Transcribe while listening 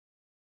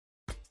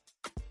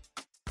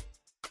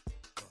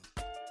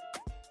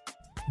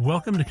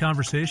Welcome to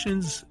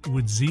Conversations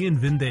with Z and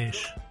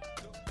Vindesh,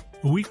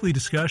 a weekly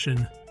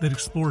discussion that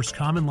explores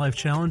common life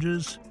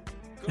challenges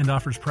and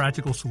offers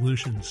practical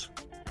solutions.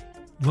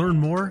 Learn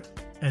more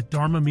at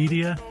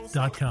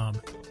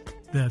dharmamedia.com.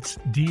 That's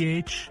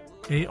DHARMA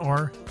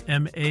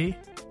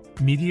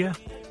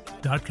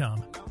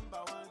media.com.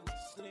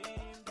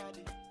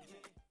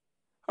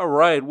 All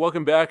right,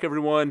 welcome back,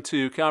 everyone,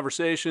 to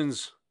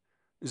Conversations.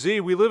 Z,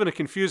 we live in a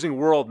confusing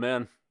world,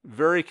 man.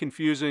 Very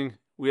confusing.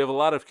 We have a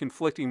lot of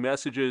conflicting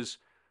messages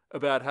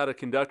about how to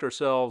conduct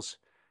ourselves,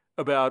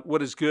 about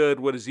what is good,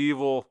 what is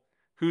evil,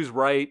 who's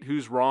right,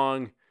 who's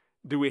wrong.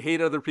 Do we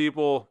hate other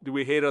people? Do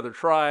we hate other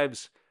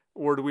tribes?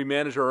 Or do we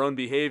manage our own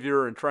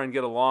behavior and try and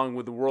get along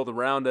with the world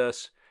around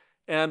us?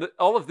 And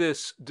all of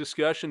this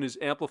discussion is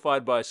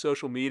amplified by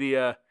social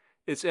media.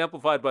 It's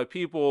amplified by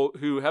people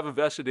who have a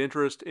vested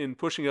interest in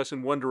pushing us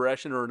in one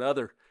direction or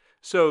another.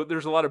 So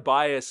there's a lot of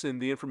bias in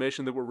the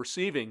information that we're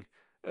receiving.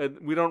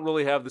 We don't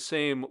really have the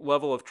same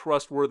level of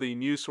trustworthy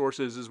news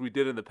sources as we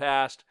did in the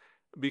past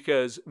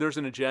because there's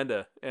an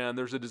agenda and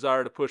there's a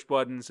desire to push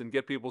buttons and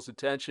get people's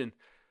attention.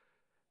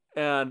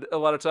 And a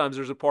lot of times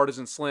there's a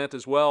partisan slant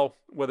as well,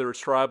 whether it's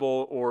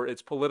tribal or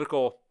it's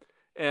political.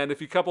 And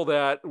if you couple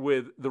that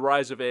with the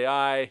rise of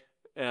AI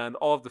and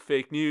all of the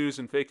fake news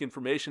and fake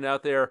information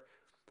out there,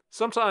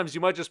 sometimes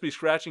you might just be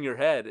scratching your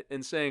head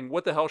and saying,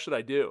 what the hell should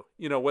I do?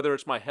 You know, whether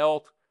it's my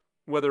health,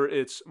 whether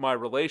it's my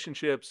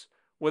relationships,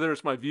 whether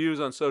it's my views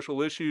on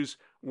social issues,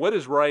 what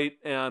is right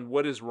and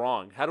what is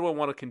wrong? How do I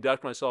want to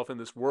conduct myself in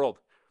this world?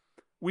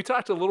 We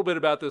talked a little bit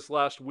about this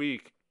last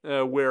week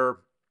where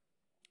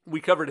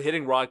we covered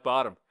hitting rock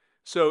bottom.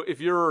 So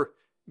if you're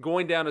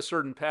going down a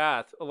certain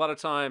path, a lot of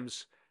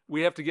times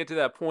we have to get to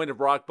that point of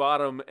rock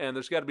bottom and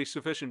there's got to be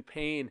sufficient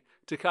pain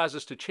to cause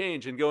us to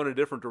change and go in a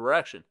different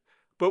direction.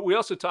 But we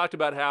also talked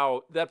about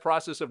how that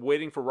process of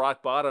waiting for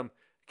rock bottom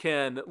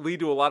can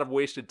lead to a lot of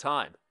wasted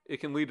time. It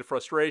can lead to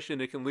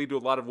frustration. It can lead to a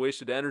lot of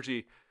wasted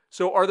energy.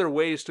 So are there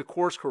ways to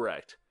course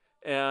correct?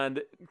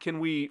 And can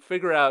we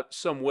figure out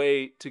some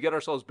way to get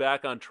ourselves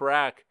back on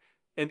track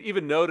and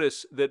even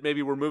notice that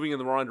maybe we're moving in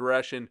the wrong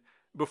direction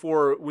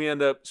before we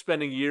end up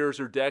spending years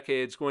or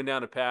decades going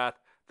down a path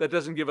that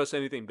doesn't give us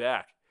anything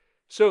back?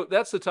 So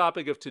that's the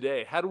topic of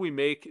today. How do we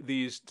make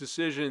these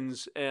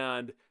decisions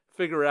and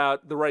figure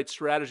out the right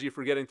strategy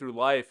for getting through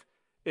life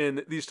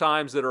in these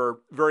times that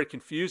are very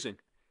confusing?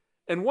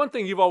 And one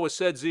thing you've always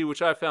said, Z,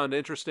 which I found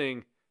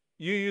interesting,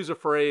 you use a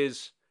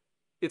phrase,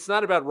 it's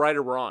not about right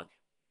or wrong.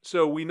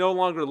 So we no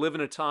longer live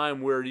in a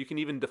time where you can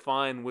even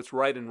define what's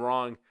right and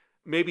wrong.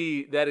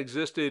 Maybe that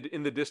existed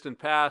in the distant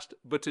past,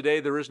 but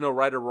today there is no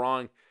right or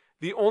wrong.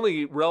 The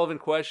only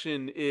relevant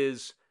question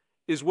is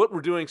what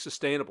we're doing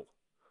sustainable?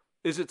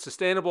 Is it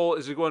sustainable?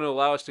 Is it going to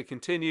allow us to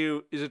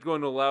continue? Is it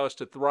going to allow us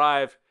to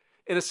thrive?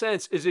 In a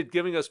sense, is it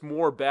giving us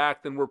more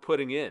back than we're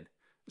putting in?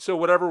 So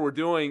whatever we're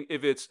doing,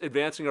 if it's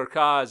advancing our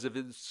cause, if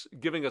it's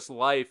giving us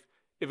life,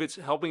 if it's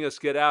helping us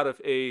get out of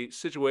a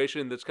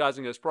situation that's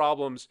causing us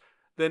problems,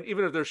 then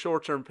even if there's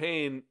short-term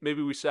pain,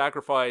 maybe we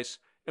sacrifice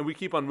and we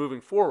keep on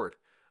moving forward.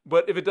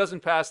 But if it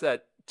doesn't pass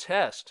that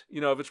test,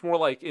 you know, if it's more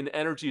like an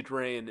energy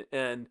drain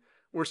and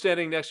we're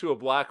standing next to a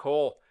black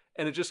hole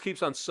and it just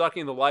keeps on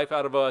sucking the life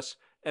out of us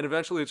and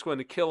eventually it's going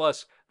to kill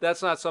us,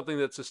 that's not something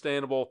that's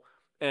sustainable.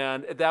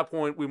 And at that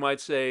point, we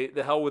might say,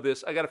 the hell with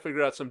this, I got to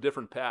figure out some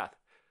different path.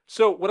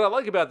 So what I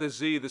like about this,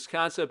 Z, this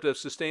concept of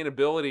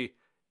sustainability,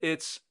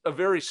 it's a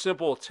very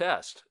simple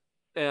test.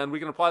 And we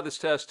can apply this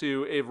test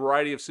to a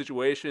variety of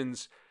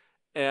situations,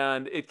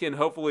 and it can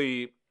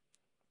hopefully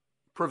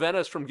prevent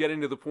us from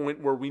getting to the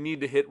point where we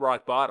need to hit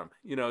rock bottom.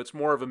 You know, it's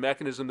more of a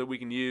mechanism that we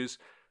can use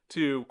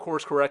to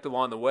course correct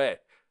along the way.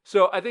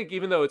 So I think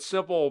even though it's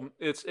simple,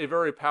 it's a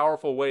very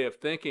powerful way of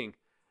thinking.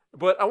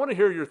 But I want to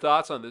hear your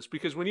thoughts on this,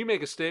 because when you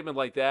make a statement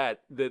like that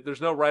there's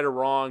no right or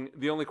wrong,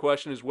 the only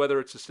question is whether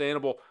it's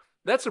sustainable,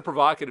 that's a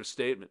provocative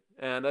statement.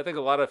 And I think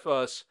a lot of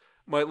us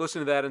might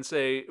listen to that and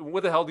say,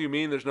 what the hell do you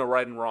mean there's no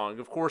right and wrong?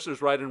 Of course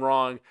there's right and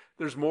wrong.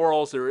 There's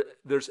morals,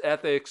 there's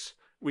ethics.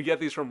 We get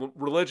these from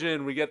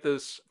religion. We get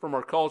this from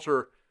our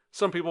culture.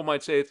 Some people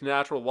might say it's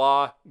natural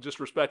law, just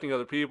respecting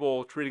other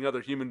people, treating other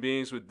human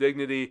beings with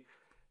dignity.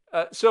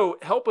 So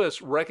help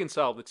us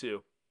reconcile the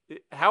two.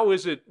 How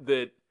is it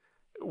that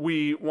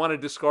we want to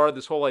discard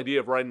this whole idea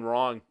of right and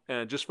wrong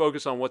and just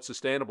focus on what's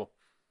sustainable?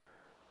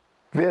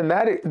 Then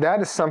that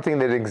is something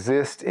that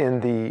exists in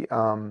the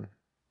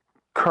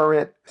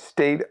current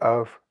state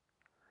of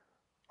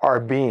our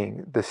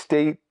being, the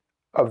state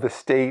of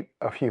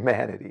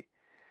humanity.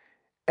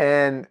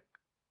 And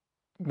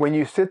when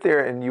you sit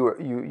there and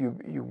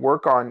you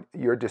work on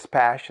your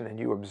dispassion and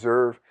you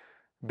observe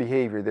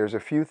behavior, there's a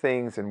few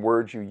things and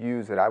words you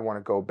use that I want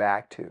to go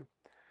back to.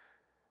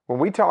 When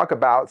we talk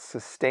about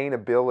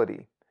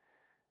sustainability,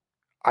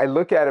 I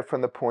look at it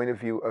from the point of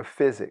view of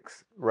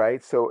physics,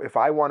 right? So if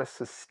I want to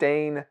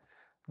sustain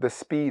the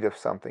speed of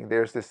something,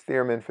 there's this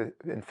theorem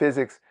in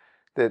physics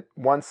that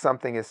once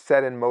something is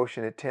set in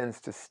motion, it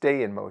tends to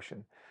stay in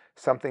motion.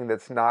 Something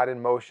that's not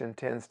in motion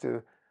tends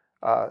to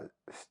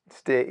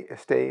stay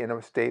in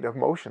a state of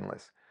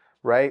motionless.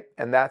 right?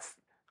 And that's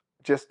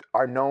just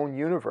our known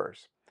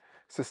universe.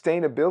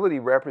 Sustainability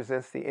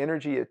represents the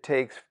energy it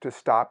takes to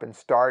stop and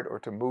start or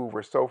to move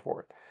or so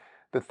forth.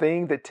 The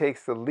thing that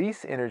takes the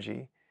least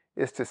energy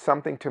is to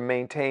something to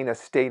maintain a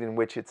state in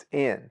which it's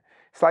in.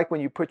 It's like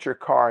when you put your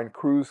car in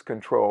cruise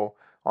control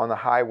on the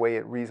highway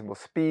at reasonable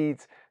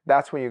speeds.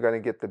 That's when you're going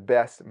to get the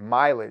best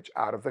mileage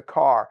out of the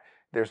car.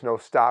 There's no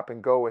stop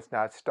and go. It's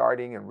not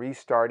starting and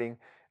restarting.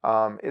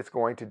 It's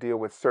going to deal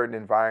with certain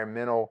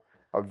environmental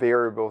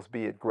variables,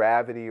 be it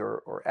gravity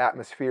or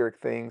atmospheric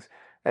things.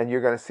 And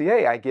you're going to see,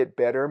 hey, I get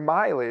better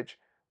mileage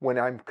when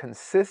I'm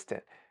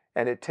consistent.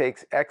 And it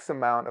takes X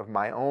amount of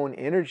my own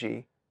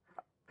energy,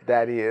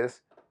 that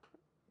is,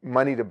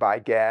 money to buy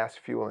gas,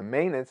 fuel, and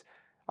maintenance.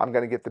 I'm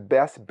going to get the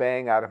best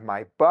bang out of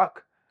my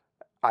buck.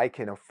 I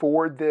can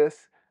afford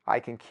this. I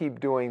can keep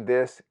doing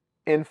this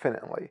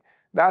infinitely.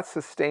 That's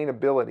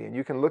sustainability. And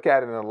you can look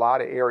at it in a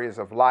lot of areas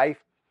of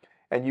life,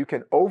 and you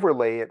can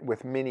overlay it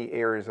with many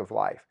areas of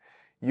life.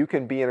 You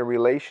can be in a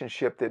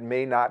relationship that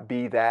may not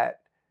be that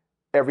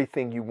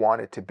everything you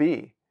want it to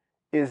be.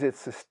 Is it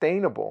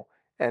sustainable?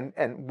 And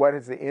what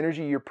is the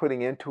energy you're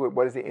putting into it?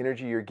 What is the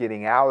energy you're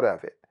getting out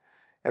of it?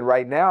 And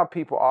right now,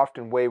 people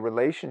often weigh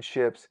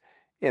relationships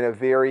in a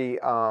very,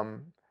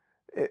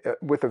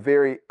 with a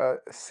very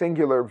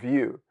singular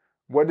view.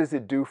 What does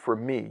it do for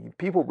me?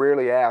 People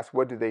rarely ask,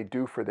 what do they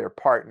do for their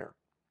partner?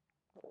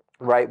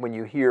 Right? When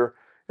you hear,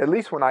 at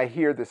least when I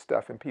hear this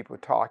stuff and people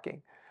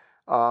talking,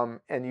 and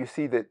you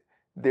see that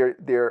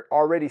they're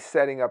already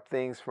setting up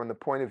things from the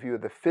point of view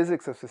of the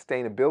physics of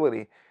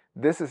sustainability.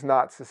 This is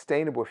not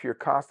sustainable if you're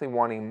constantly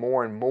wanting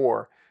more and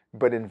more,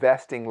 but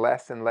investing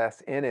less and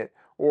less in it,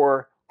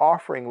 or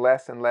offering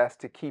less and less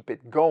to keep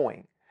it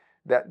going.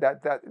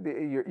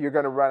 You're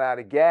going to run out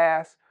of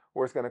gas,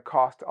 or it's going to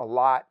cost a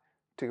lot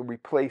to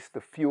replace the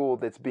fuel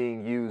that's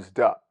being used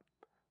up,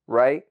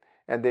 right?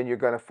 And then you're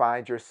going to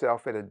find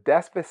yourself at a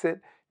deficit.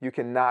 You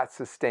cannot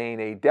sustain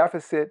a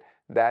deficit.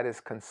 That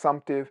is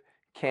consumptive,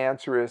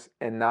 cancerous,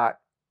 and not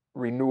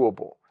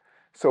renewable.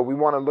 So we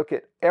want to look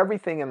at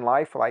everything in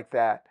life like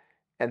that,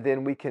 and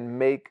then we can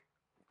make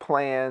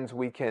plans.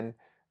 We can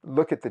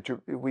look at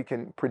we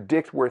can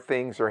predict where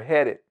things are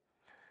headed.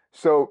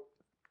 So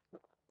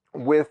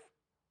with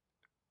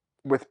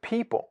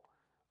people,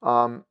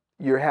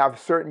 you have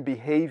certain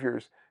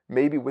behaviors,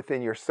 maybe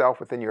within yourself,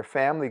 within your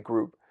family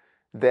group,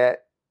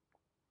 that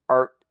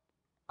are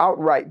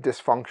outright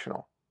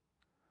dysfunctional.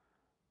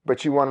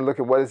 But you want to look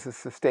at what is the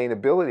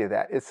sustainability of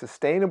that. It's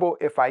sustainable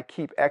if I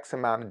keep X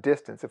amount of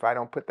distance, if I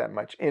don't put that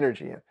much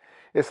energy in.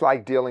 It's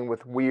like dealing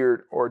with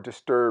weird or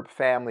disturbed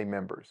family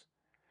members.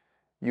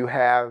 You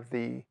have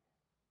the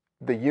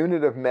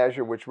unit of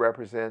measure, which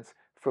represents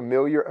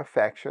familiar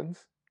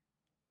affections.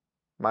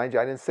 Mind you,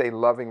 I didn't say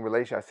loving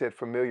relation, I said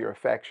familiar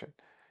affection.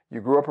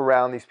 You grew up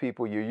around these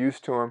people, you're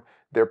used to them,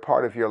 they're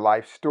part of your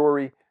life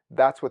story.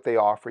 That's what they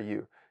offer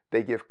you.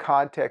 They give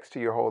context to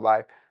your whole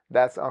life.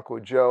 That's Uncle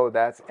Joe,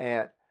 that's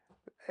Aunt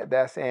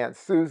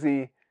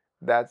Susie,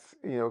 that's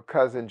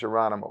Cousin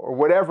Geronimo, or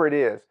whatever it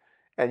is.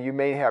 And you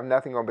may have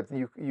nothing on, but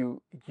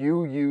you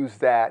use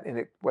that,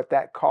 and what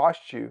that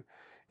costs you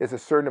is a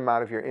certain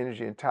amount of your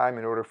energy and time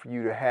in order for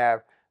you to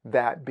have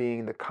that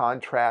being the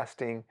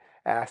contrasting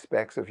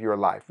aspects of your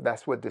life.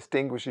 That's what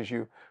distinguishes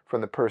you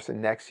from the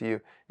person next to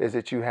you, is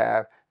that you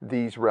have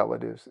these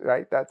relatives,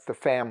 right? That's the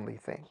family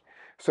thing.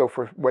 So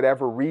for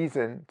whatever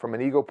reason, from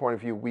an ego point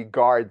of view, we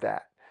guard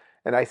that.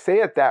 And I say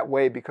it that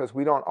way because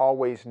we don't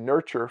always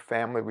nurture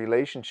family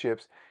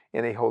relationships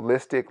in a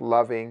holistic,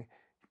 loving,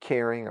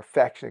 caring,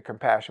 affectionate,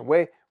 compassionate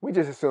way. We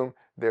just assume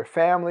they're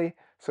family,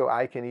 so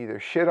I can either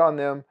shit on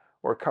them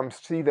or come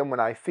see them when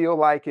I feel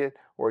like it,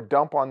 or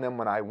dump on them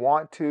when I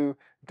want to,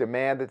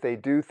 demand that they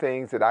do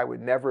things that I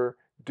would never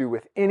do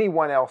with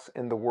anyone else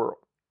in the world.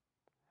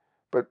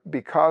 But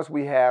because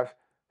we have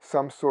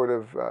some sort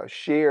of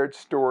shared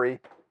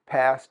story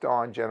passed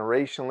on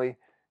generationally,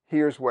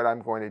 here's what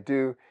I'm going to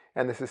do.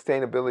 And the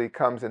sustainability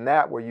comes in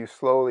that, where you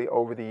slowly,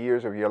 over the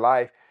years of your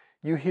life,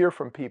 you hear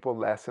from people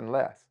less and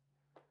less.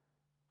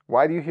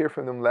 Why do you hear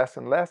from them less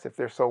and less if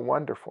they're so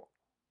wonderful?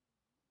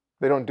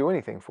 They don't do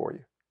anything for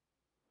you.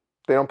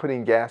 They don't put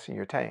any gas in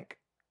your tank.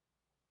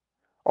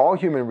 All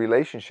human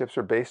relationships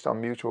are based on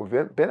mutual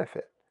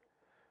benefit.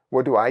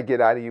 What do I get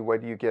out of you?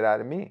 What do you get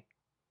out of me?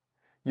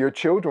 Your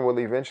children will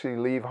eventually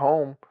leave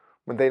home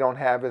when they don't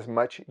have as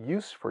much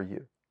use for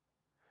you.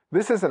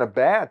 This isn't a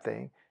bad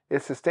thing.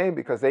 It's sustained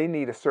because they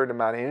need a certain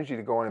amount of energy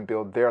to go in and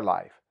build their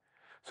life.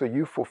 So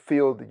you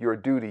fulfilled your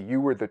duty.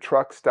 You were the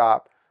truck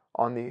stop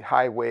on the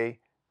highway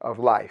of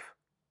life,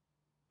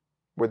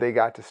 where they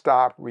got to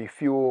stop,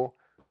 refuel,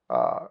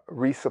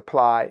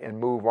 resupply, and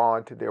move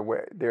on to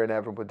their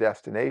inevitable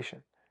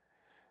destination.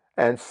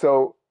 And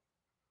so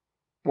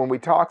when we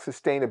talk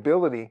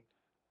sustainability,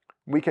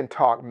 we can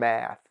talk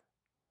math.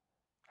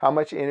 How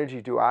much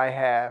energy do I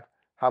have?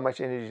 How much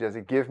energy does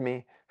it give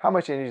me? How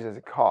much energy does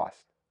it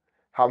cost?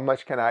 How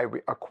much can I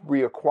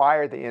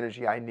reacquire the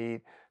energy I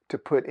need to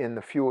put in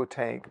the fuel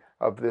tank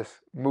of this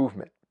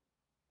movement,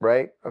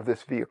 right? Of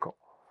this vehicle.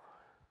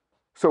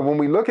 So when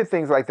we look at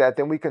things like that,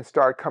 then we can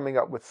start coming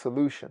up with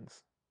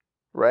solutions,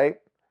 right?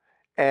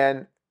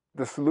 And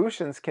the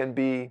solutions can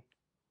be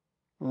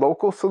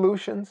local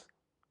solutions,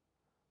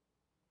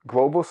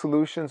 global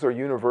solutions, or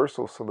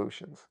universal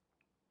solutions.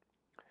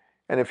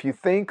 And if you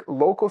think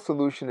local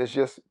solution is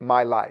just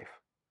my life,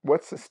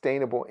 what's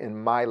sustainable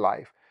in my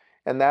life?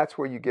 And that's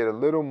where you get a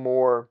little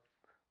more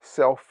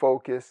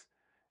self-focus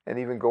and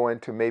even go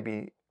into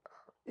maybe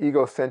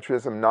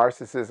egocentrism,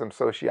 narcissism,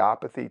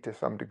 sociopathy to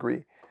some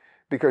degree,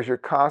 because you're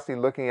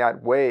constantly looking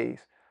at ways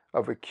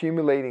of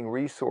accumulating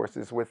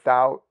resources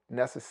without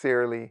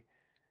necessarily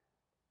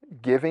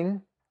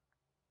giving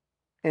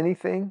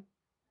anything.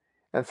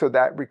 And so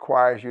that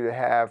requires you to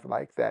have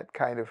like that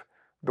kind of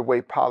the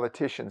way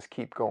politicians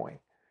keep going.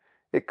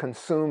 It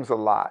consumes a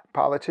lot.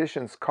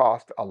 Politicians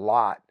cost a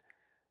lot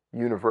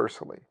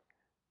universally.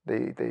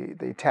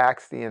 They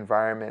tax the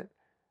environment,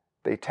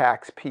 they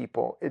tax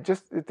people.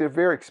 They're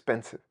very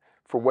expensive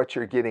for what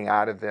you're getting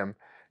out of them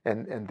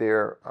and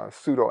their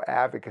pseudo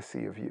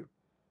advocacy of you.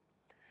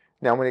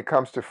 Now, when it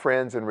comes to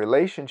friends and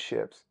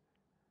relationships,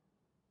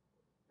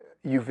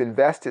 you've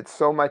invested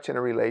so much in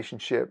a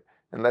relationship,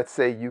 and let's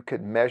say you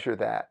could measure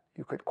that,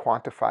 you could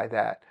quantify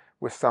that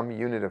with some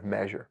unit of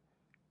measure.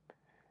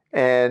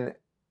 And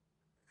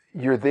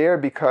you're there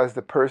because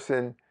the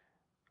person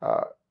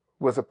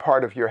was a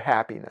part of your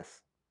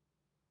happiness.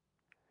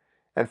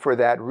 And for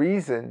that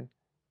reason,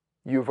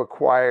 you've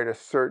acquired a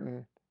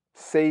certain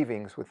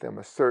savings with them,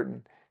 a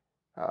certain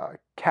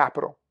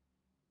capital.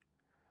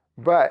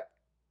 But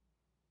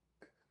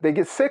they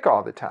get sick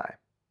all the time.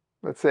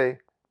 Let's say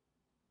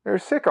they're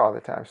sick all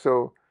the time.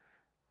 So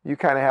you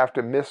kind of have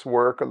to miss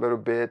work a little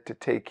bit to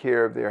take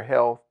care of their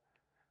health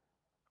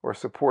or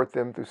support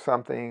them through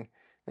something.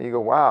 And you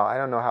go, wow, I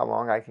don't know how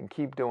long I can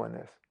keep doing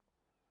this.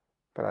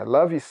 But I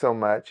love you so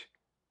much.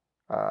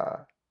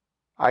 I'm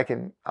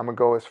going to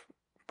go as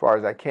far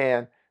as I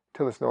can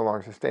till it's no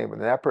longer sustainable.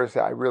 And that person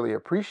said, I really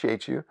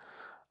appreciate you.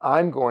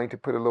 I'm going to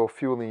put a little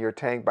fuel in your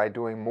tank by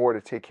doing more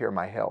to take care of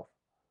my health.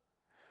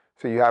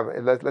 So you have,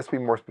 let's be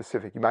more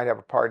specific. You might have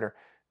a partner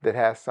that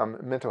has some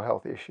mental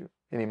health issue,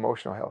 an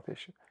emotional health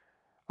issue,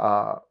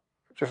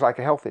 just like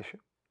a health issue.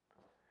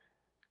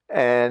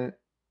 And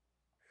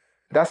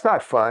that's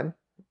not fun.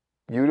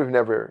 You'd have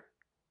never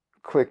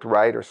clicked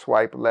right or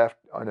swiped left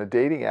on a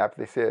dating app.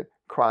 They said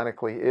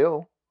chronically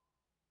ill,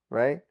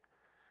 right?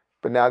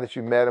 But now that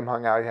you met them,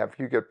 hung out, you have a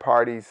few good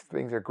parties,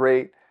 things are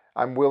great.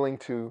 I'm willing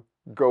to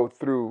go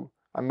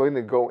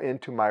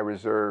into my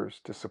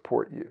reserves to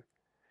support you.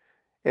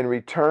 In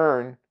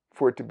return,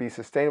 for it to be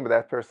sustainable,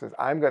 that person says,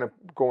 I'm going to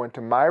go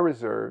into my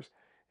reserves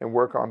and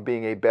work on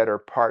being a better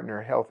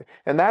partner, healthy.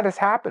 And that has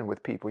happened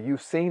with people.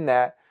 You've seen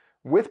that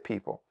with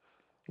people.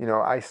 You know,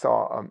 I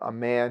saw a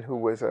man who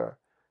was a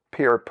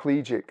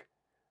paraplegic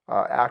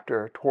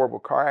after a horrible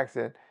car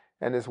accident,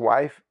 and his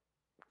wife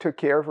took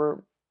care of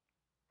her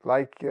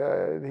like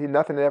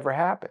nothing had ever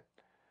happened.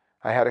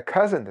 I had a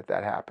cousin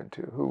that happened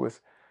to who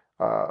was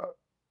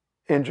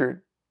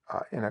injured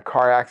in a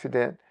car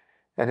accident,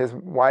 and his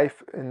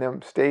wife and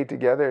them stayed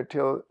together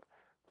until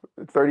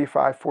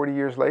 35, 40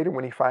 years later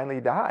when he finally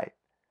died.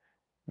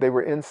 They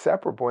were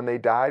inseparable, and they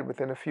died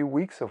within a few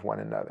weeks of one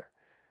another.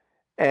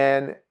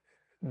 And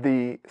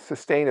the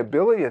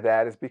sustainability of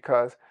that is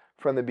because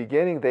from the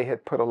beginning they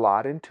had put a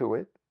lot into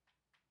it.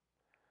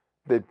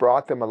 They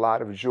brought them a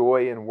lot of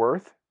joy and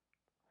worth.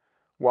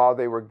 While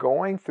they were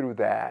going through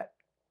that,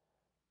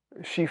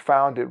 she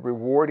found it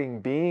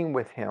rewarding being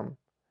with him,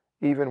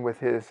 even with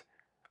his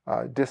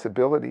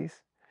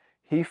disabilities.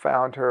 He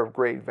found her of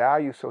great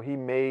value, so he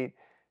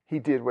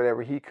did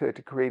whatever he could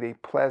to create a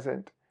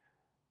pleasant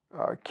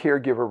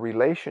caregiver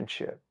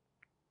relationship.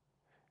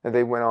 And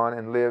they went on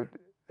and lived.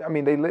 I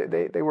mean,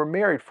 they were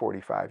married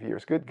 45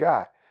 years. Good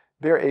God,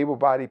 they're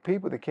able-bodied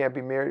people that can't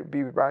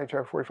be by each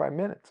other 45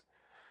 minutes.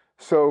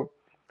 So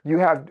you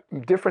have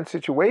different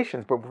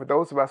situations, but for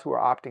those of us who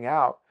are opting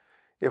out,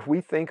 if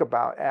we think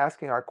about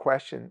asking that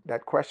question,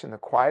 the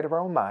quiet of our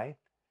own mind,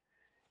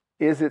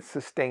 is it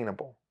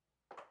sustainable?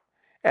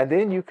 And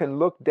then you can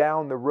look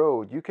down the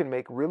road. You can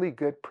make really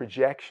good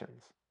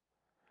projections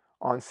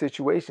on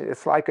situations.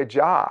 It's like a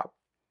job.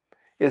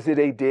 Is it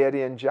a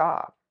dead-end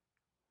job?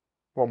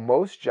 Well,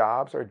 most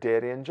jobs are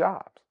dead-end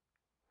jobs.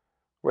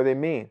 What do they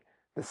mean?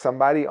 That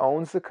somebody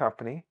owns the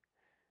company,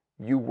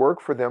 you work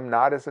for them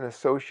not as an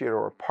associate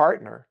or a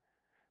partner,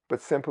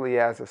 but simply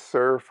as a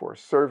serf or a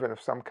servant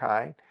of some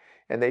kind,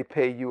 and they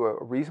pay you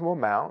a reasonable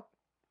amount,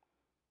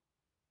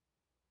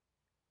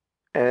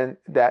 and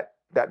that's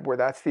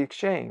the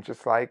exchange.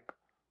 It's like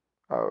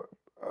a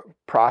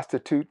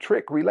prostitute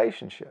trick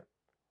relationship.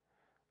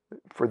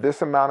 For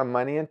this amount of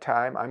money and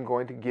time, I'm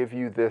going to give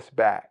you this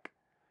back.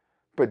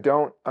 But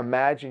don't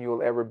imagine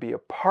you'll ever be a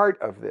part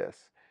of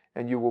this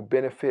and you will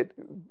benefit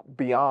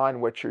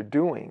beyond what you're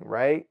doing,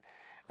 right?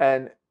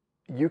 And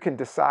you can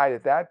decide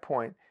at that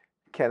point,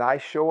 can I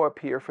show up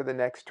here for the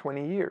next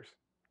 20 years?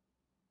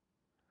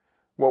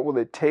 What will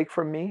it take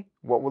from me?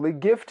 What will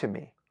it give to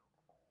me?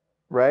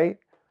 Right?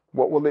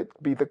 What will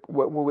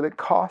it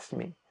cost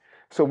me?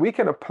 So we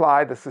can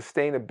apply the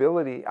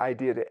sustainability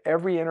idea to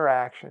every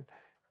interaction,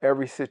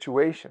 every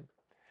situation.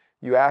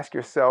 You ask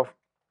yourself,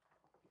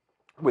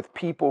 with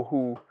people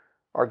who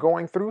are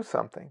going through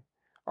something,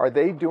 are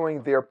they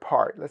doing their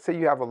part? Let's say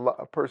you have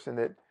a person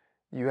that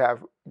you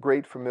have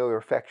great familiar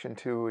affection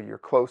to, or you're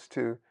close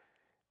to,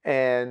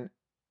 and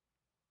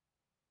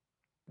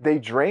they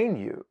drain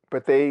you,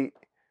 but they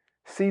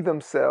see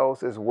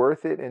themselves as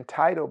worth it,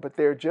 entitled, but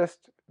they're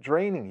just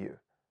draining you.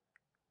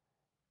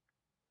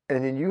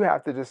 And then you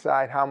have to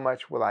decide, how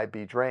much will I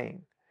be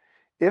drained?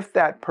 If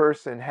that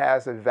person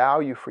has a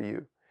value for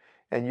you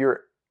and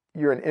you're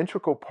an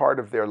integral part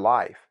of their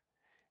life,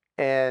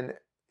 and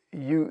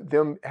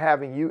them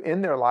having you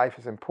in their life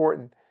is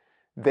important,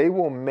 they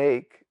will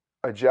make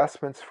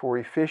adjustments for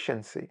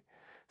efficiency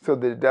so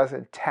that it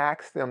doesn't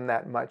tax them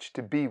that much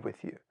to be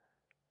with you.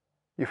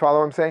 You follow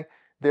what I'm saying?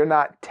 They're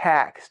not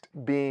taxed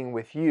being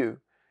with you,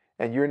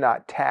 and you're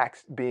not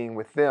taxed being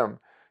with them.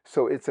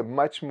 So it's a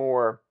much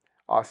more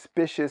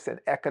auspicious and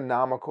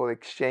economical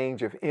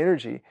exchange of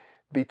energy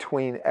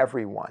between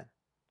everyone,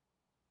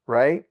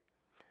 right?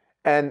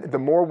 And the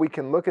more we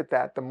can look at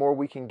that, the more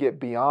we can get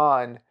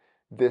beyond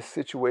this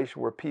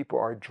situation where people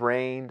are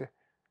drained,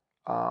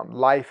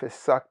 life is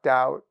sucked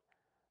out,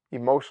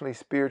 emotionally,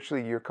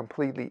 spiritually, you're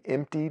completely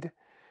emptied.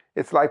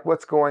 It's like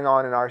what's going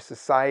on in our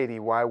society,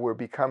 why we're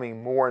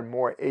becoming more and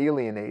more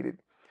alienated.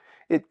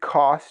 It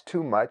costs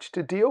too much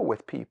to deal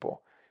with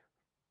people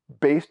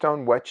based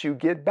on what you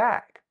get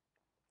back,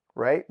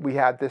 right? We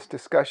had this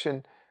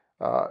discussion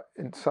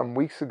some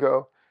weeks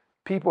ago.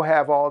 People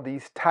have all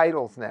these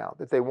titles now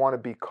that they want to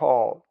be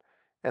called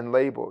and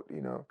labeled,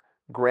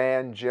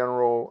 grand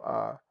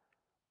general,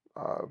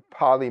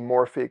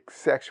 polymorphic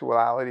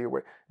sexuality, or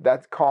what.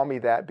 That's, call me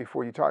that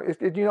before you talk.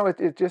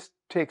 It just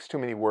takes too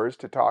many words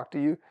to talk to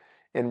you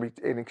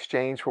in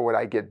exchange for what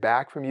I get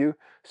back from you.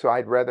 So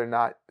I'd rather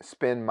not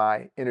spend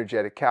my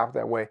energetic capital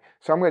that way.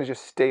 So I'm going to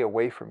just stay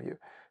away from you.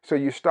 So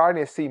you're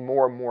starting to see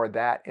more and more of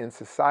that in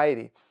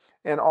society.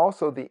 And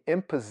also the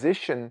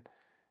imposition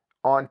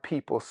on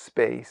people's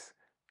space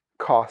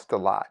cost a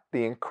lot.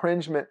 The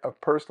infringement of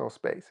personal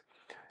space,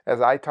 as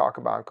I talk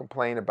about and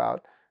complain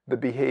about the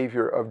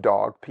behavior of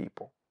dog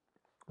people,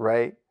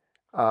 right?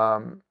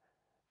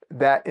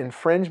 That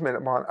infringement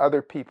upon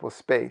other people's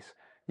space.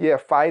 Yeah,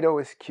 Fido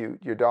is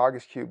cute, your dog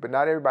is cute, but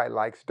not everybody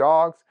likes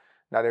dogs.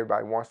 Not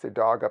everybody wants their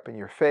dog up in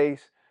your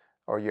face,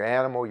 or your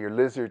animal, your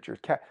lizard, your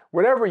cat,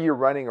 whatever you're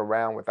running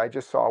around with. I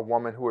just saw a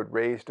woman who had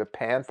raised a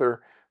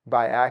panther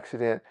by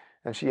accident,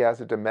 and she has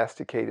a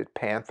domesticated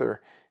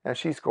panther, and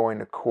she's going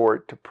to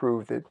court to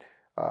prove that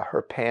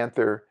her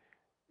panther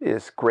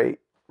is great,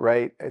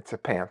 right? It's a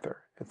panther.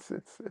 It's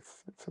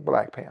a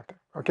black panther,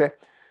 okay?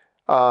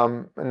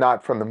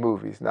 Not from the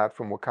movies, not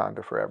from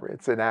Wakanda Forever.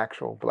 It's an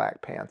actual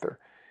black panther.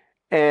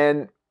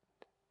 And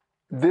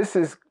this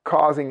is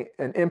causing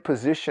an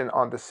imposition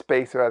on the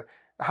space of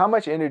how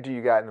much energy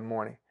you got in the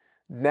morning.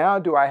 Now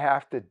do I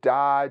have to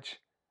dodge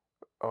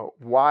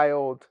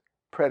wild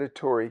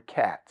predatory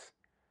cats?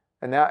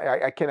 And now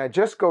can I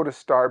just go to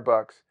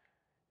Starbucks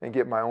and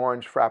get my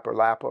orange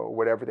Frappa or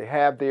whatever they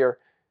have there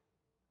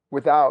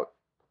without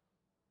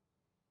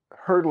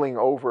hurtling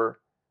over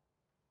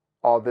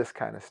all this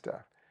kind of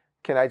stuff?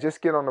 Can I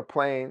just get on a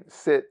plane,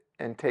 sit,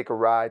 and take a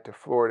ride to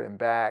Florida and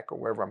back, or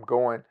wherever I'm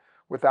going,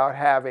 without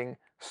having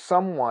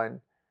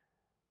someone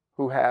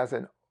who has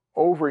an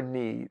over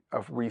need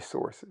of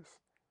resources?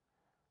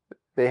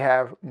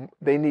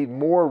 They need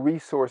more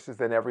resources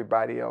than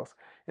everybody else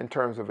in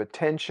terms of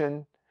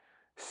attention,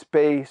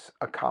 space,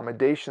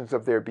 accommodations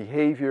of their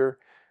behavior,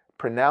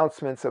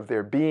 pronouncements of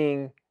their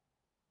being.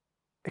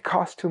 It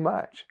costs too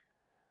much.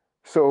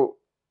 So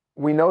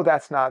we know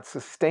that's not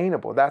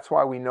sustainable. That's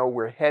why we know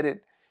we're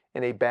headed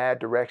in a bad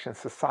direction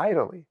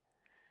societally,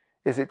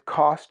 is it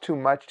costs too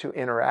much to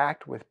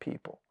interact with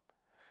people.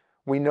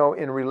 We know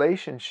in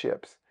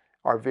relationships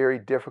are very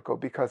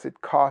difficult because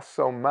it costs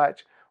so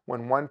much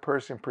when one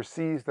person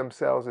perceives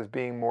themselves as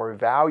being more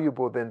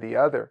valuable than the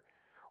other,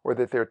 or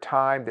that their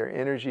time, their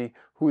energy,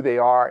 who they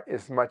are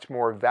is much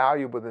more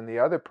valuable than the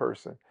other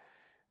person.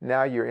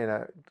 Now you're in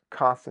a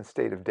constant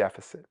state of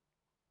deficit.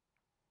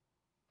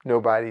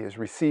 Nobody is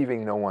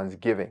receiving, no one's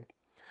giving.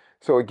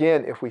 So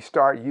again, if we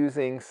start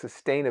using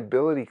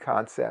sustainability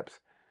concepts,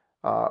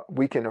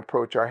 we can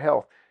approach our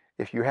health.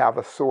 If you have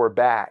a sore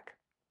back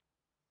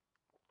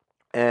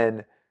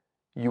and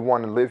you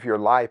want to live your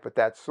life, but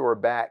that sore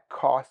back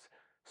costs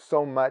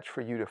so much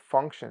for you to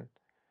function,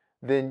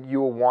 then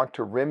you'll want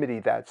to remedy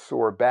that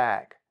sore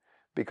back.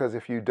 Because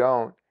if you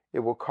don't, it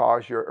will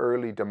cause your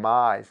early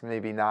demise,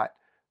 maybe not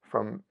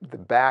from the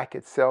back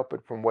itself,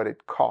 but from what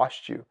it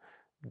cost you.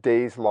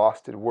 Days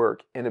lost at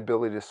work,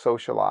 inability to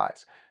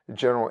socialize,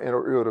 general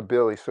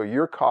irritability. So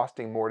you're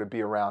costing more to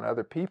be around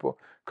other people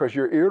because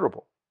you're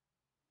irritable.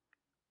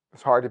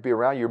 It's hard to be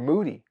around. You're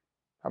moody.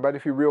 How about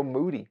if you're real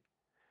moody?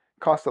 It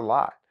costs a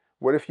lot.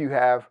 What if you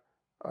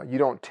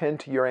don't tend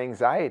to your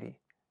anxiety?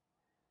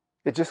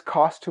 It just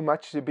costs too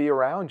much to be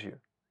around you.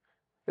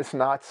 It's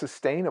not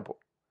sustainable,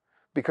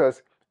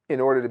 because in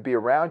order to be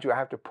around you, I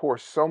have to pour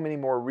so many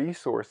more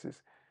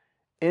resources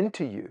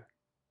into you,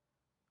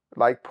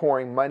 like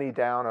pouring money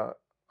down a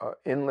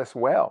endless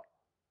well.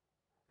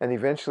 And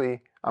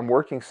eventually, I'm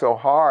working so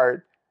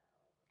hard,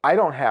 I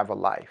don't have a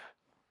life.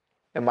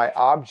 And my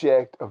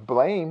object of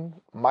blame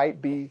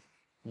might be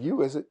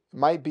you as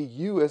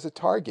a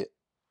target,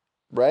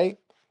 right?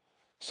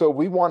 So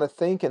we want to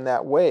think in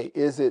that way.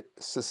 Is it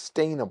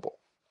sustainable?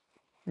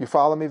 You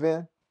follow me,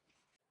 Vin?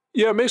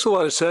 Yeah, it makes a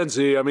lot of sense,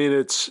 Z. I mean,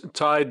 it's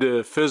tied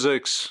to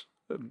physics.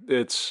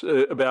 It's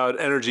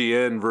about energy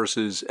in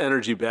versus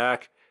energy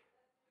back.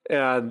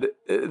 And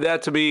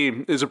that to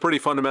me is a pretty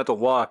fundamental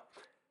law.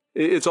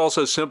 It's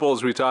also simple,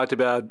 as we talked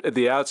about at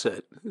the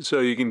outset.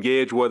 So you can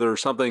gauge whether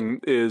something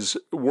is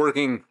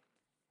working.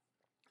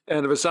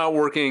 And if it's not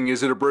working,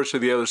 is it a bridge to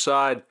the other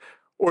side?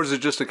 Or is it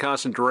just a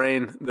constant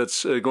drain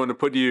that's going to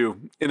put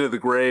you into the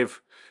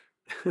grave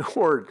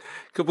or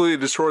completely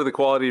destroy the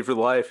quality of your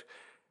life?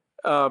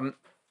 Um,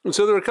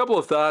 so there are a couple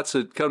of thoughts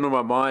that come to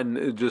my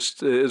mind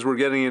just as we're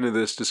getting into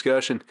this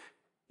discussion.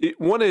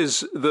 One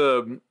is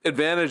the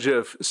advantage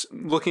of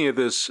looking at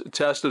this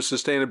test of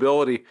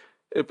sustainability.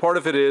 Part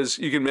of it is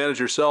you can manage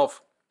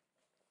yourself.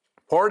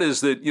 Part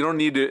is that you don't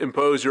need to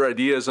impose your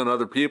ideas on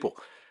other people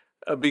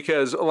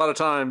because a lot of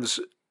times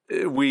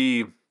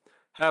we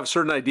have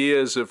certain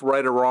ideas of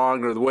right or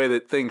wrong or the way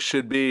that things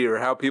should be or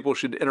how people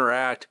should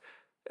interact.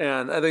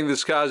 And I think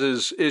this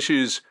causes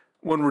issues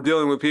when we're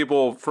dealing with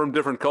people from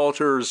different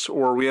cultures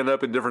or we end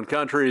up in different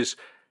countries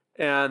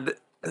and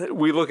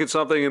we look at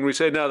something and we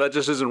say, no, that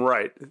just isn't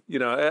right. You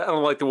know, I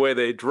don't like the way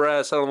they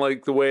dress. I don't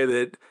like the way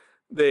that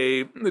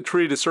they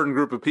treat a certain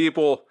group of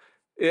people.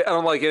 I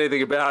don't like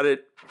anything about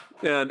it.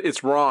 And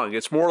it's wrong.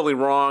 It's morally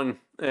wrong.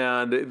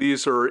 And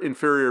these are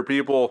inferior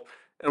people.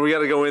 And we got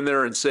to go in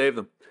there and save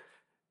them.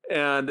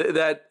 And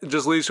that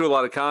just leads to a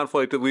lot of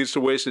conflict. It leads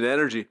to wasted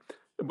energy.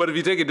 But if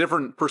you take a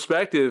different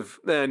perspective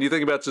and you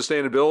think about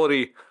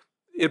sustainability,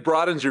 it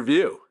broadens your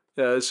view.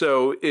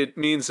 So it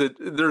means that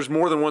there's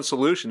more than one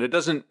solution. It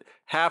doesn't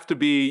have to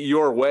be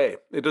your way.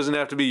 It doesn't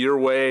have to be your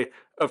way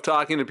of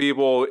talking to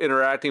people,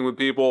 interacting with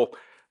people.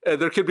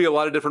 There could be a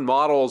lot of different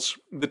models.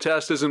 The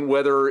test isn't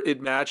whether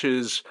it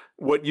matches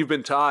what you've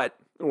been taught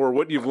or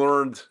what you've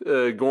learned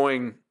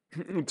going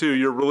to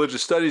your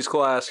religious studies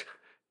class.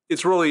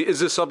 It's really, is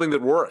this something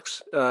that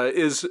works?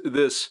 Is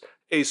this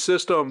a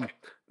system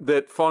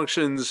that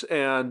functions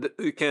and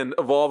can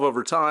evolve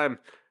over time?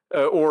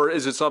 Or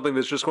is it something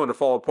that's just going to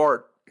fall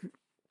apart?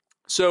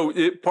 So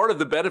part of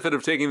the benefit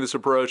of taking this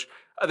approach,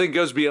 I think,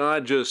 goes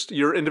beyond just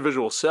your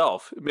individual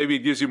self. Maybe it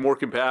gives you more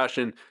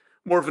compassion,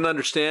 more of an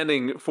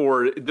understanding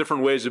for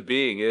different ways of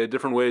being,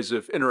 different ways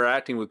of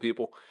interacting with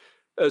people.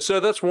 So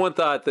that's one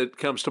thought that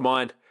comes to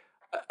mind.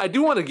 I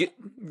do want to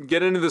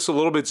get into this a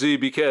little bit, Z,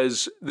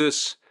 because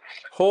this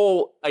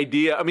whole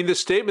idea, I mean,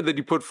 this statement that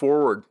you put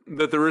forward,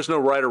 that there is no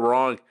right or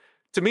wrong,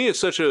 to me, it's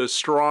such a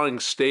strong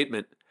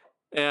statement.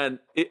 And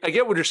I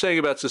get what you're saying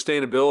about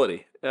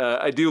sustainability.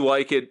 I do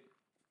like it.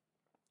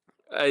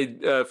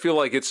 I feel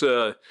like it's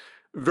a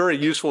very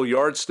useful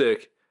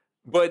yardstick.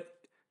 But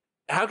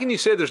how can you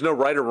say there's no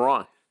right or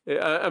wrong?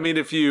 I mean,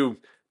 if you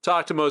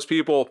talk to most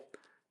people,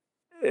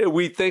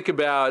 we think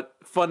about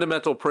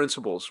fundamental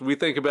principles. We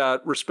think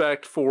about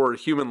respect for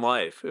human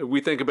life. We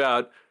think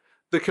about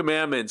the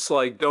commandments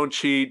like don't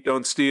cheat,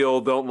 don't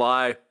steal, don't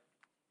lie.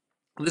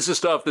 This is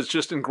stuff that's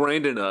just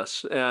ingrained in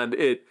us. And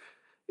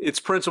it's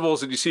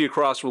principles that you see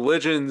across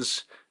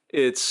religions.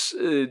 These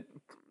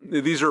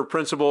are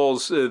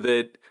principles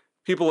that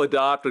people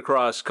adopt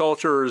across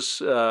cultures.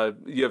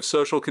 You have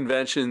social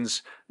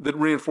conventions that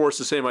reinforce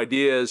the same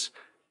ideas.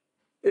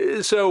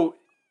 So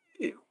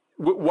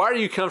why are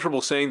you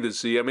comfortable saying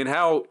this, Z? I mean,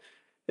 help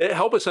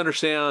us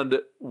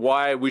understand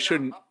why we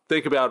shouldn't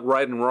think about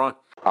right and wrong.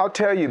 I'll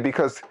tell you,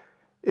 because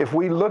if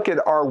we look at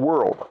our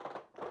world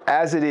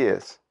as it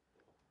is,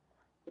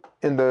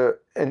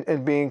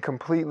 and being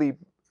completely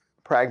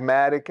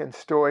pragmatic and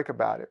stoic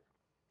about it,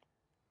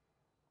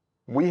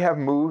 we have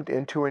moved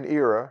into an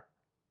era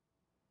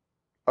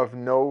of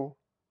no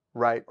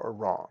right or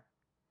wrong.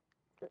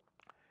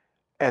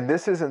 And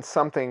this isn't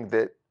something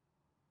that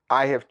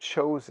I have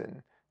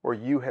chosen or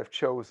you have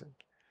chosen.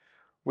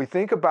 We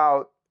think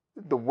about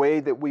the way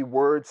that we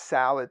word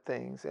salad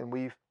things, and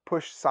we've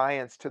pushed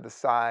science to the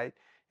side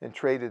and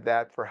traded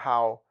that for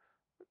how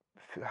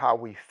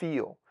we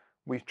feel.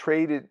 We've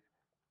traded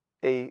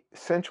a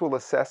sensual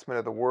assessment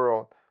of the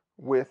world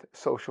with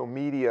social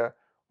media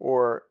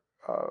or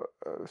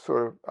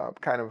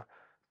kind of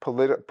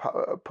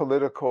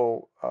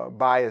political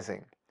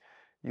biasing.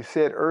 You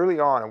said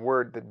early on a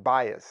word, that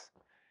bias.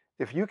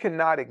 If you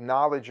cannot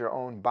acknowledge your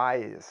own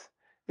bias,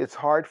 it's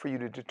hard for you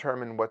to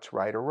determine what's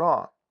right or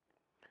wrong.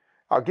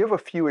 I'll give a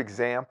few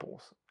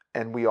examples,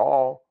 and we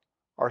all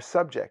are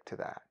subject to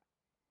that.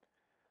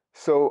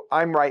 So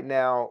I'm right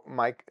now,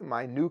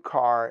 my new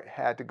car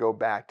had to go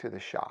back to the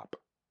shop.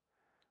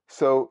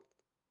 So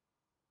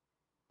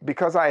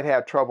because I had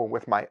had trouble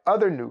with my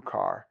other new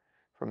car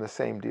from the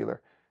same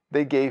dealer,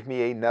 they gave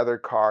me another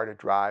car to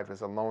drive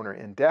as a loaner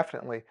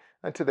indefinitely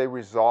until they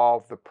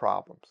resolved the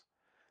problems.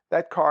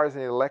 that car is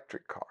an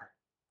electric car.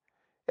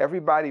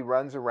 Everybody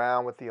runs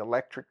around with the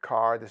electric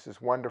car. This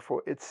is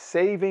wonderful. It's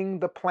saving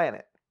the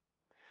planet.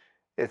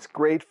 It's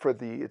great for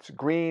it's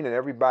green and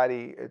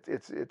everybody,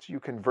 you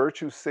can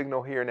virtue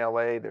signal here in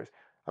LA.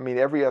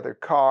 Every other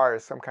car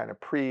is some kind of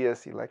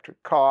Prius,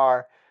 electric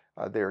car.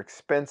 They're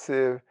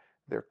expensive,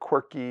 they're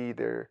quirky,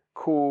 they're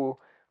cool.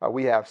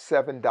 We have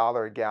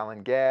 $7 a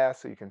gallon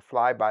gas, so you can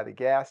fly by the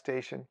gas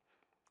station.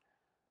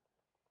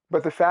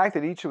 But the fact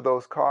that each of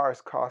those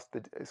cars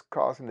is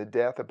causing the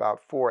death of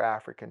about 4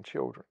 African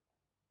children.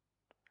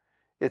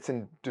 It's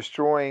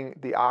destroying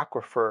the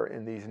aquifer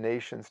in these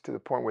nations to the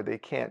point where they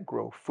can't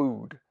grow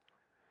food.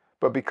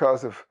 But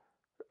because of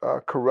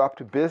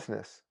corrupt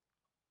business,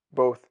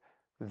 both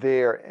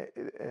there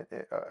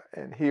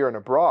and here and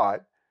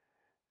abroad,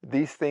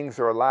 these things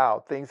are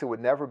allowed, things that would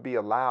never be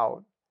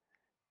allowed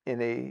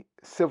in a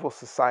civil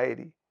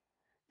society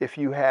if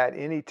you had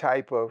any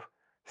type of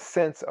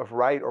sense of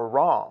right or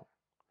wrong,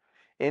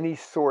 any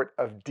sort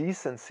of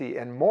decency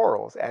and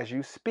morals as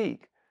you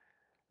speak.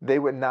 They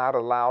would not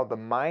allow the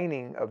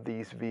mining of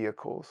these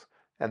vehicles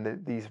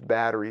and these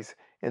batteries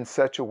in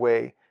such a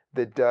way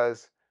that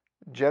does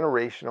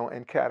generational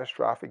and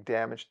catastrophic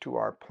damage to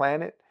our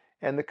planet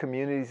and the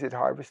communities that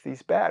harvest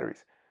these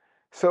batteries.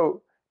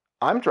 So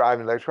I'm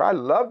driving electric. I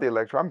love the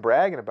electric. I'm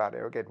bragging about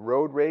it. I get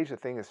road rage. The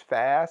thing is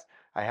fast.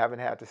 I haven't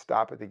had to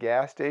stop at the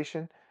gas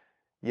station.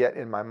 Yet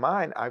in my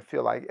mind, I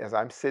feel like as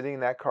I'm sitting in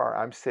that car,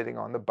 I'm sitting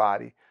on the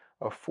body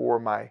of 4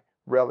 of my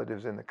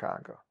relatives in the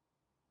Congo.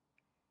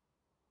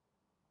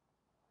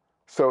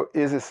 So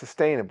is it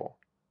sustainable?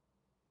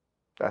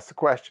 That's the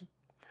question.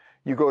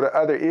 You go to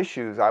other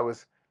issues. I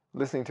was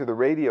listening to the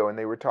radio and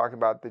they were talking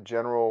about the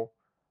general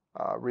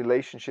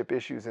relationship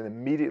issues, and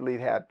immediately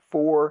it had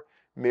 4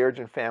 marriage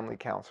and family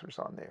counselors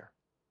on there.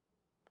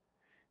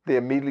 They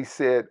immediately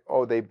said,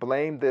 oh, they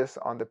blamed this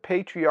on the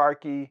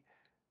patriarchy,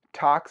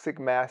 toxic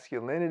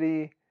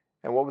masculinity,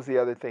 and what was the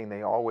other thing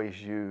they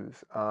always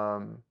use?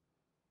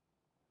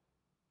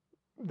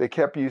 They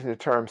kept using the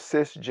term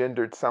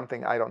cisgendered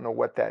something. I don't know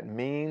what that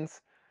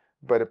means,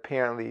 but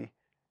apparently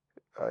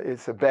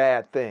it's a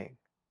bad thing,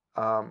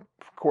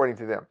 according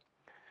to them.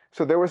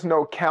 So there was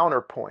no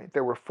counterpoint.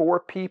 There were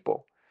 4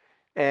 people,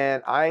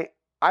 and I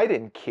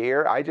didn't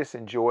care. I just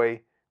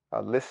enjoy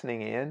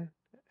listening in,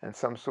 and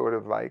some sort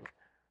of I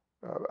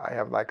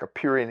have like a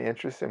purient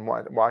interest in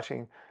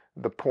watching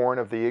the porn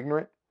of the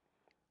ignorant.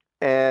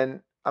 And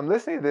I'm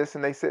listening to this,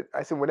 and I said,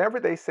 whenever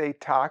they say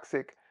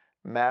toxic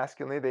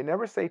masculinity, they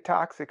never say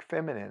toxic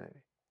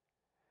femininity.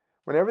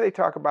 Whenever they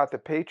talk about the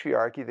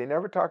patriarchy, they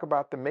never talk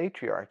about the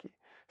matriarchy.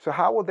 So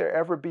how will there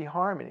ever be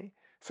harmony?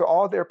 So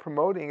all they're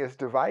promoting is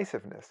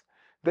divisiveness.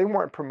 They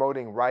weren't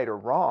promoting right or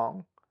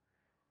wrong.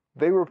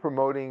 They were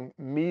promoting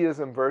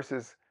meism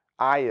versus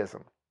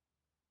I-ism.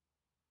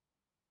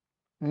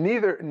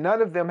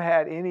 None of them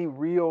had any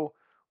real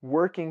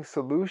working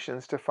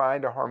solutions to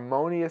find a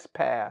harmonious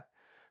path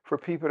for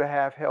people to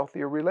have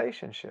healthier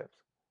relationships.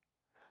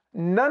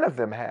 None of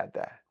them had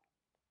that.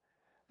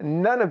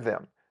 None of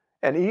them.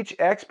 And each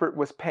expert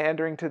was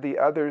pandering to the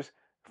others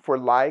for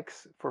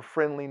likes, for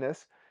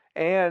friendliness,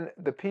 and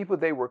the people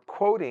they were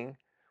quoting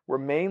were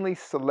mainly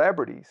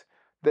celebrities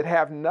that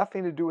have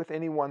nothing to do with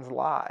anyone's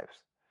lives.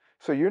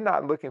 So you're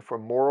not looking for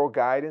moral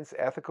guidance,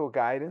 ethical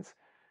guidance.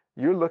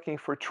 You're looking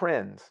for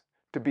trends,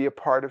 to be a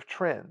part of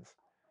trends.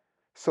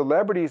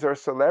 Celebrities are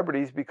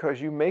celebrities because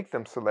you make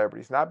them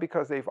celebrities, not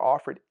because they've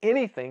offered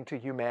anything to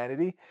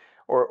humanity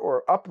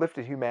or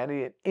uplifted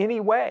humanity in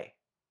any way.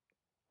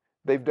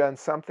 They've done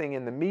something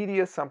in the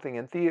media, something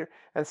in theater,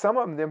 and some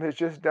of them have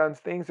just done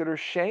things that are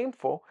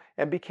shameful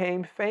and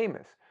became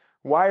famous.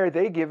 Why are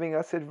they giving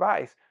us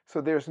advice?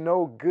 So there's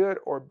no good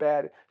or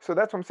bad. So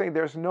that's what I'm saying.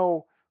 There's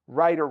no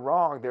right or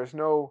wrong. There's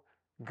no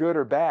good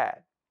or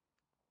bad.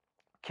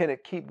 Can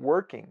it keep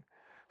working?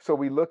 So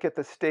we look at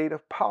the state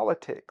of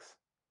politics.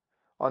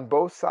 On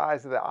both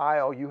sides of the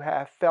aisle, you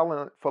have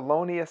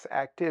felonious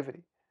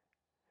activity.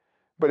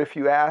 But if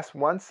you ask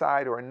one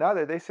side or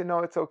another, they say, no,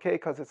 it's okay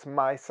because it's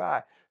my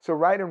side. So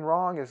right and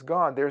wrong is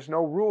gone. There's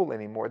no rule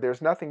anymore.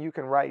 There's nothing you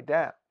can write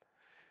down.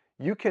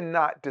 You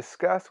cannot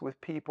discuss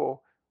with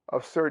people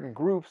of certain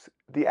groups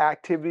the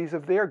activities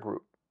of their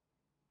group,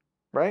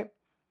 right?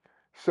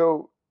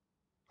 So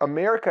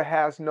America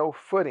has no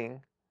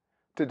footing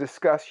to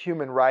discuss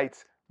human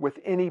rights with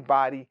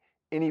anybody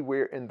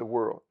anywhere in the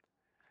world.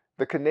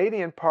 The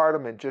Canadian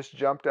Parliament just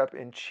jumped up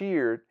and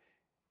cheered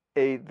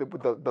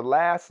the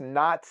last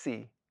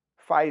Nazi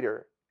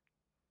fighter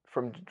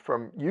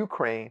from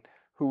Ukraine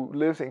who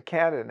lives in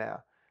Canada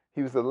now.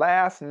 He was the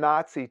last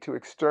Nazi to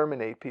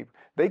exterminate people.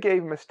 They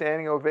gave him a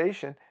standing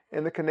ovation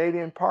in the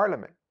Canadian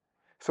Parliament.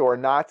 So are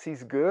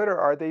Nazis good or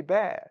are they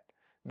bad?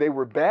 They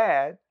were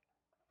bad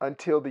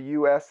until the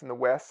US and the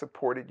West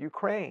supported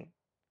Ukraine.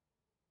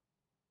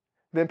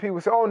 Then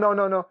people say, oh,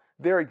 no,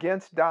 they're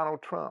against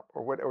Donald Trump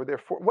or they're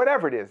for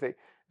whatever it is.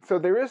 So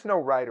there is no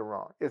right or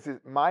wrong. Is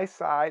it my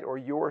side or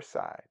your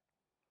side?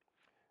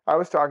 I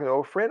was talking to an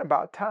old friend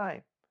about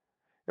time,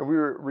 and we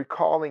were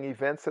recalling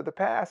events of the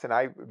past, and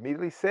I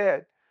immediately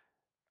said,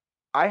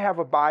 I have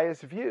a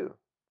biased view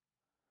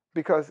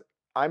because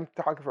I'm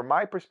talking from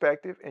my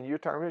perspective and you're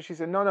talking. She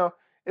said, no, no,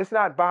 it's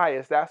not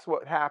bias. That's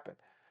what happened.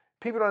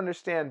 People don't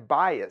understand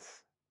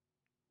bias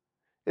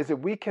is that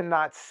we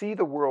cannot see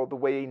the world the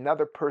way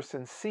another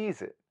person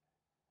sees it.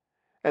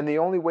 And the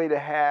only way to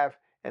have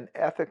an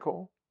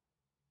ethical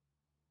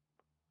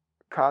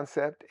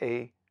concept,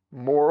 a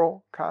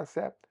moral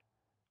concept,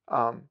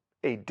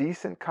 a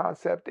decent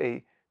concept,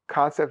 a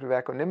concept of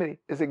equanimity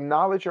is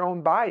acknowledge your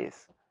own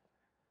bias.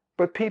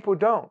 But people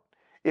don't.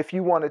 If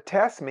you want to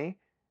test me,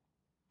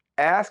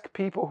 ask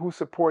people who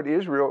support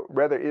Israel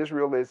whether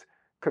Israel is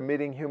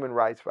committing human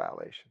rights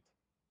violations.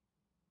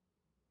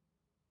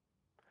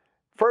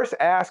 First,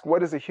 ask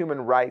what is a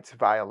human rights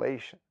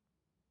violation?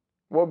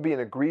 What would be an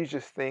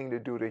egregious thing to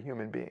do to a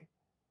human being?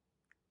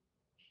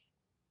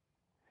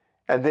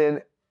 And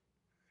then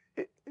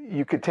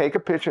you could take a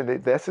picture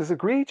that this is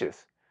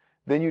egregious.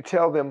 Then you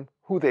tell them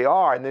who they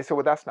are, and they say,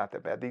 well, that's not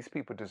that bad. These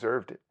people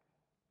deserved it.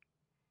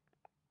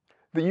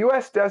 The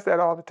U.S. does that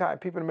all the time.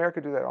 People in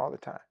America do that all the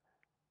time.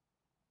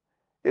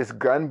 Is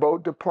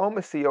gunboat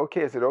diplomacy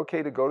okay? Is it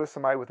okay to go to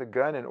somebody with a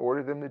gun and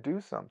order them to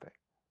do something?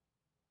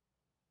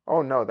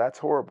 Oh, no, that's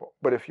horrible.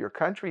 But if your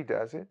country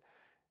does it,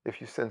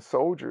 if you send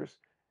soldiers,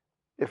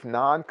 if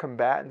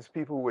non-combatants,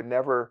 people who would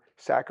never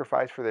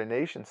sacrifice for their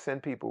nation,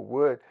 send people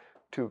would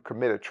to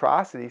commit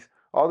atrocities,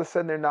 all of a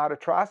sudden they're not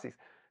atrocities.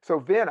 So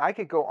Vin, I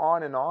could go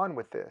on and on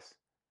with this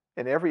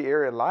in every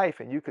area of life,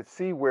 and you could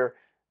see where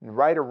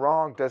right or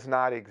wrong does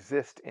not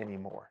exist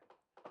anymore.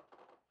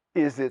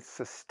 Is it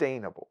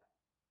sustainable?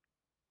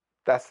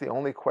 That's the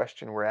only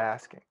question we're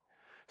asking.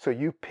 So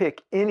you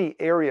pick any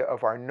area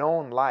of our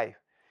known life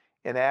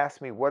and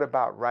ask me, what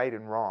about right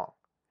and wrong?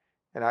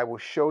 And I will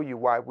show you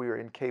why we are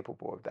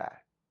incapable of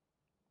that.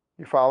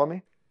 You follow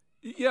me?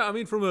 Yeah, I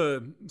mean, from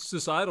a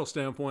societal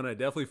standpoint, I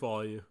definitely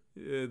follow you.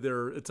 There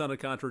are a ton of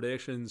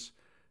contradictions.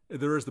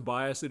 There is the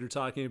bias that you're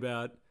talking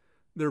about.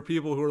 There are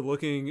people who are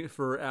looking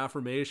for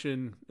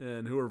affirmation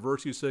and who are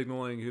virtue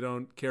signaling, who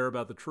don't care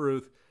about the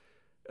truth.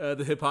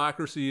 The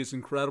hypocrisy is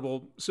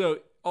incredible. So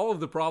all of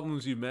the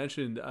problems you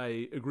mentioned,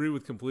 I agree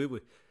with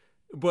completely.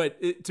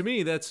 But to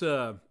me, that's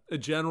a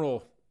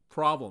general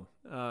problem.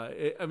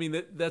 I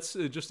mean, that's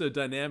just a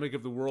dynamic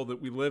of the world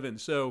that we live in.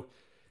 So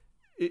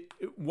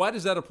why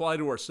does that apply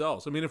to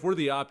ourselves? I mean, if we're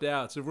the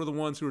opt-outs, if we're the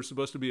ones who are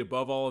supposed to be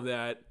above all of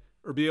that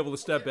or be able to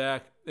step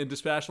back and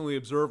dispassionately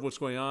observe what's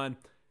going on,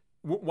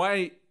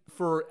 why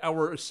for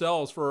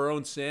ourselves, for our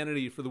own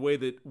sanity, for the way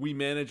that we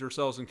manage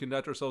ourselves and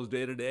conduct ourselves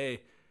day to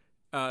day,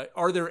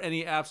 are there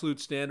any absolute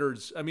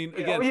standards? I mean,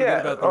 again,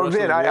 forget about the rest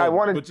of the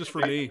world, but just for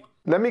me.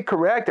 Let me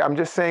correct. I'm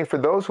just saying for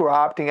those who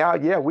are opting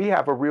out, yeah, we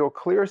have a real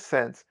clear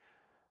sense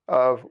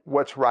of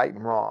what's right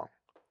and wrong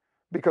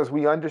because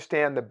we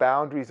understand the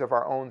boundaries of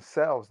our own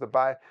selves.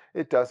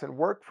 It doesn't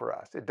work for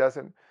us. It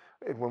doesn't.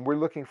 When we're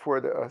looking for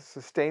a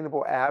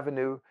sustainable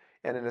avenue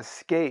and an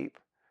escape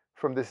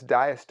from this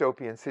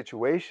dystopian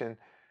situation,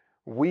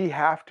 we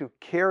have to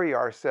carry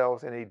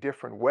ourselves in a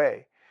different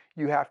way.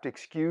 You have to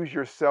excuse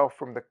yourself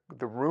from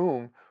the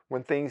room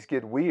when things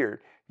get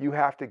weird. You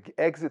have to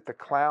exit the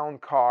clown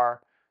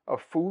car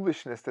of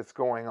foolishness that's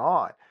going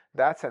on.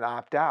 That's an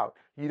opt-out.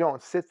 You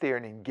don't sit there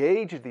and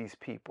engage these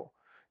people.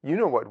 You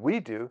know what we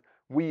do?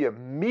 We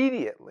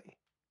immediately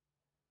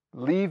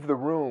leave the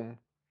room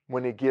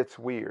when it gets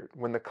weird.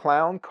 When the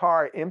clown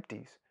car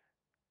empties,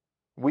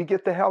 we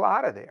get the hell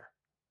out of there.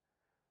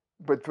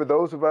 But for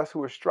those of us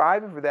who are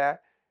striving for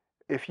that,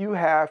 if you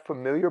have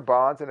familiar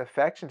bonds and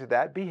affection to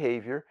that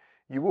behavior,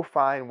 you will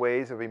find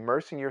ways of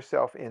immersing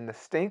yourself in the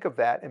stink of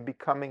that and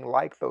becoming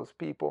like those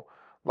people,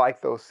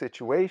 like those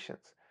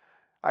situations.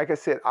 Like I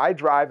said, I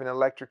drive an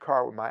electric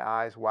car with my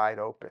eyes wide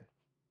open,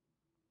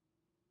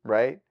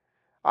 right?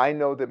 I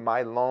know that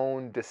my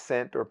lone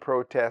dissent or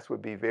protest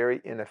would be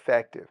very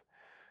ineffective.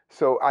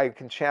 So I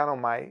can channel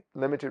my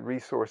limited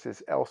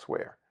resources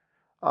elsewhere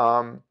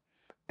and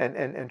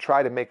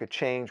try to make a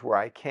change where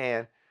I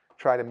can,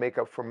 try to make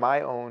up for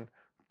my own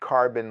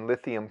carbon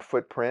lithium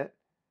footprint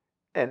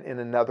and in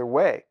another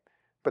way.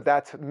 But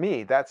that's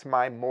me, that's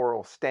my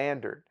moral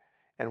standard.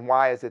 And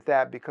why is it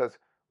that? Because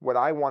what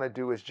I want to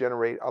do is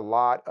generate a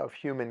lot of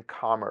human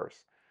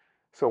commerce.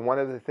 So one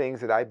of the things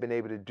that I've been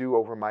able to do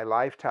over my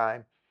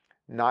lifetime,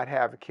 not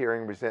have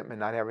carrying resentment,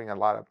 not having a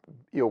lot of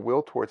ill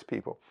will towards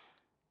people,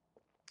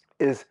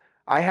 is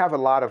I have a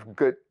lot of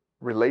good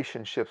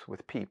relationships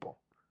with people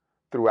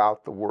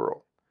throughout the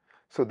world.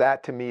 So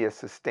that to me is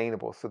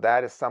sustainable. So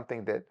that is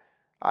something that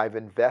I've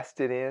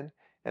invested in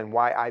and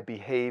why I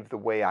behave the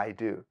way I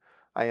do.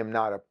 I am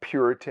not a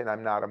Puritan.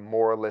 I'm not a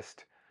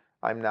moralist.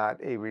 I'm not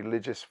a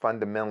religious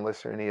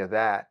fundamentalist or any of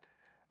that.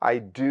 I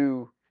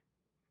do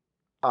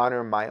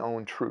honor my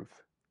own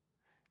truth.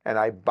 And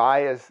I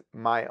bias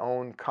my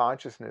own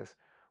consciousness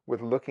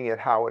with looking at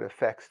how it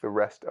affects the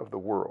rest of the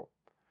world.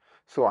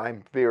 So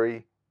I'm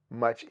very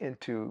much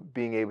into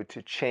being able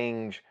to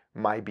change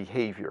my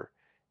behavior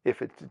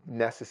if it's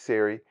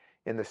necessary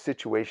in the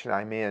situation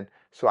I'm in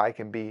so I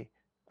can be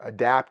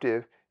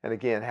adaptive and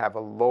again have a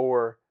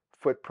lower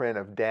footprint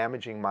of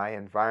damaging my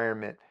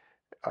environment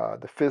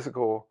the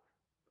physical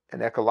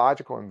and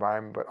ecological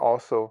environment, but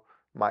also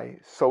my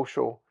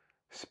social,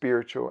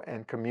 spiritual,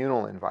 and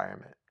communal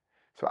environment.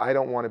 So I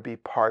don't want to be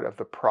part of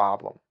the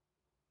problem,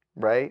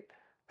 right?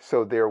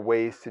 So there are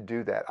ways to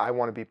do that. I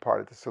want to be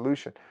part of the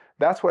solution.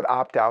 That's what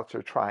opt-outs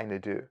are trying to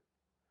do,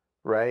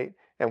 right?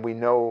 And we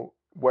know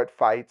what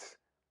fights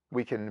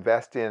we can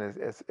invest in,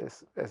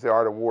 as the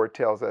art of war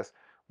tells us.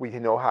 We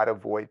know how to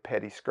avoid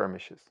petty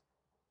skirmishes.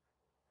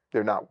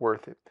 They're not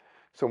worth it.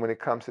 So when it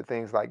comes to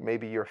things like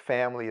maybe your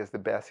family is the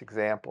best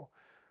example.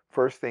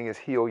 First thing is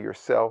heal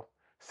yourself.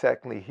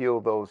 Secondly,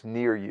 heal those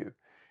near you.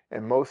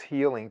 And most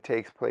healing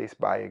takes place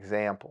by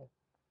example,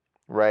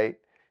 right?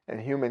 And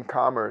human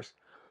commerce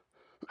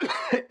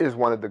is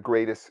one of the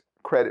greatest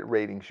credit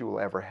ratings you will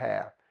ever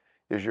have,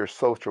 is your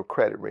social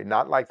credit rate.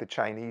 Not like the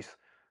Chinese,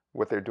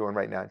 what they're doing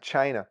right now in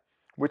China,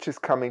 which is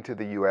coming to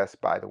the U.S.,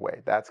 by the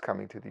way. That's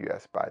coming to the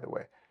U.S., by the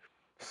way.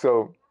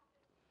 So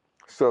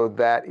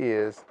that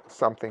is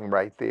something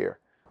right there.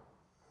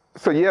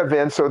 So yeah,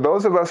 Vin, so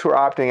those of us who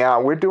are opting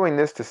out, we're doing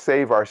this to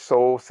save our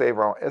soul, save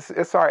our own.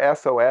 It's our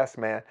SOS,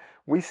 man.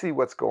 We see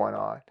what's going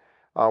on.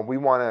 We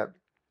want to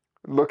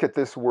look at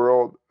this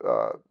world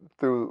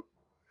through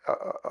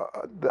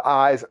the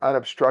eyes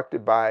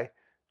unobstructed by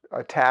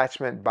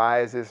attachment,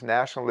 biases,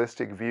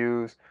 nationalistic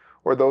views,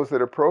 or those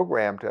that are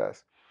programmed to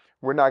us.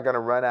 We're not going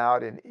to run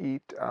out and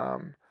eat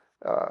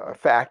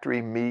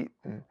factory meat,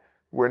 and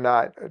we're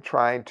not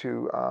trying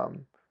to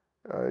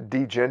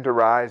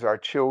degenderize our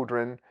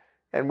children.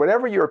 And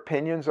whatever your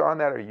opinions are on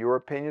that are your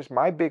opinions.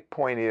 My big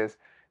point is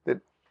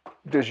that,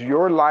 does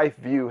your life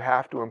view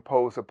have to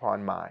impose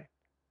upon mine?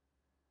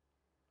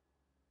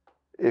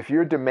 If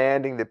you're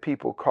demanding that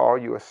people call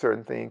you a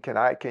certain thing,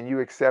 can you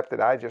accept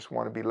that I just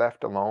want to be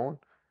left alone?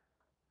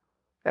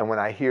 And when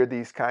I hear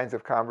these kinds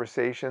of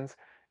conversations,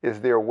 is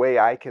there a way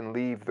I can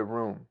leave the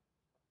room?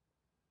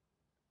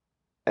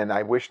 And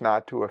I wish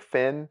not to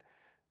offend,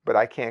 but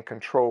I can't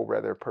control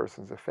whether a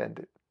person's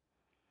offended.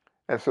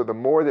 And so the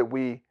more that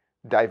we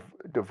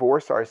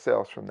divorce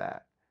ourselves from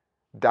that,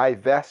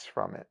 divest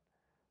from it,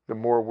 the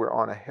more we're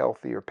on a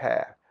healthier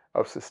path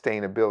of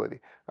sustainability.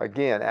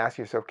 Again, ask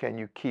yourself, can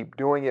you keep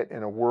doing it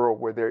in a world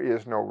where there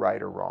is no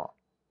right or wrong?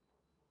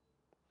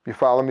 You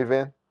follow me,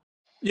 Vin?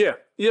 Yeah.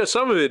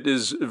 Some of it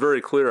is very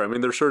clear. I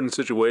mean, there are certain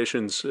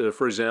situations,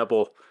 for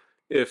example,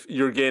 if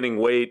you're gaining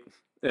weight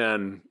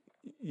and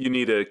you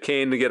need a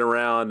cane to get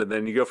around, and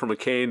then you go from a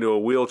cane to a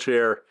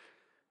wheelchair,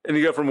 and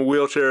you go from a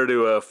wheelchair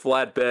to a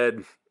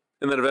flatbed,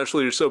 and then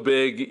eventually you're so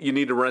big you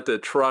need to rent a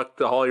truck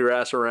to haul your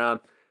ass around,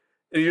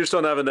 and you just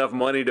don't have enough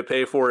money to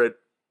pay for it,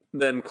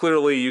 then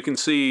clearly you can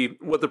see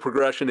what the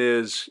progression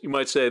is. You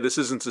might say, this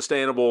isn't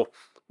sustainable.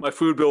 My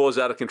food bill is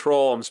out of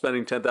control. I'm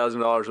spending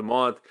 $10,000 a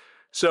month,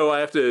 so I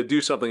have to do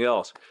something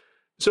else.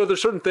 So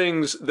there's certain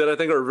things that I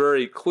think are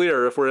very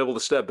clear if we're able to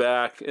step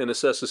back and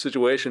assess the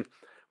situation.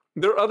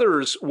 There are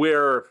others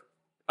where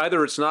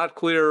either it's not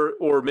clear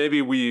or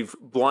maybe we've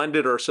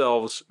blinded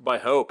ourselves by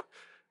hope.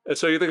 And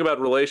so you think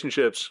about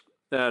relationships,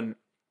 and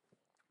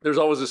there's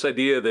always this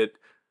idea that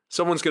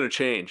someone's going to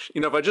change.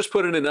 If I just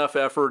put in enough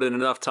effort and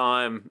enough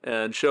time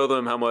and show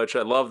them how much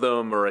I love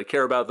them or I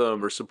care about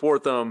them or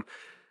support them,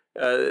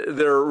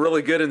 they're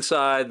really good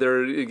inside.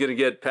 They're going to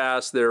get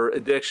past their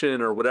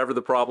addiction or whatever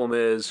the problem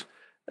is.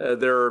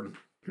 They're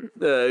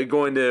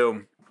going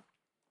to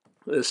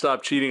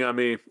stop cheating on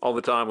me all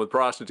the time with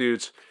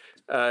prostitutes.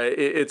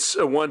 It's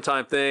a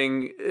one-time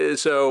thing,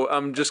 so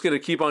I'm just going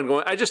to keep on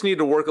going. I just need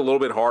to work a little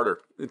bit harder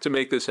to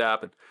make this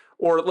happen.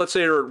 Or let's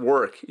say you're at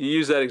work. You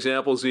use that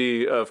example,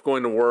 Z, of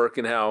going to work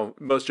and how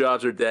most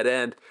jobs are dead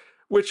end,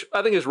 which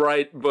I think is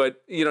right.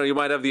 But, you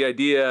might have the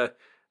idea,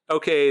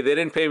 okay, they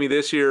didn't pay me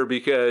this year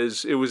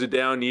because it was a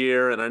down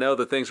year and I know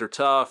that things are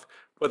tough,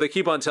 but they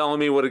keep on telling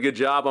me what a good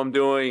job I'm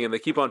doing and they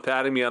keep on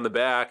patting me on the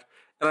back.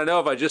 And I know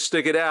if I just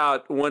stick it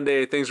out, one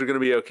day things are going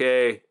to be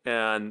okay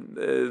and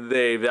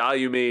they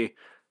value me.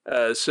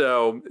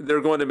 So they're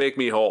going to make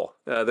me whole.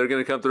 They're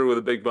going to come through with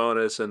a big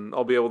bonus and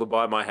I'll be able to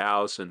buy my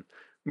house and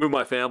move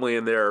my family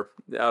in there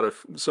out of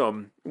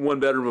some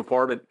one-bedroom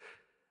apartment.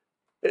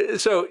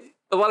 So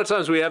a lot of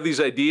times we have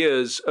these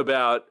ideas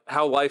about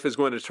how life is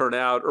going to turn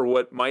out or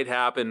what might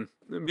happen,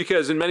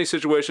 because in many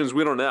situations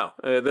we don't know.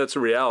 That's a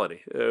reality.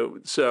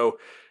 So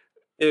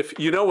if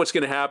you know what's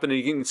going to happen and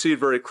you can see it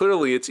very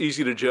clearly, it's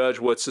easy to judge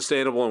what's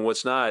sustainable and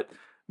what's not.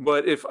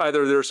 But if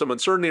either there's some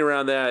uncertainty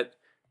around that,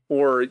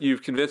 or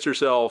you've convinced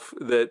yourself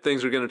that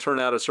things are going to turn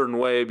out a certain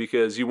way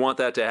because you want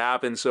that to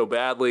happen so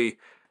badly,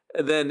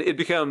 then it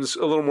becomes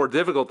a little more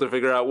difficult to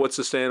figure out what's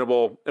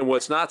sustainable and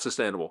what's not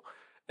sustainable.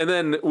 And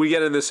then we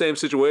get in the same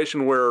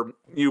situation where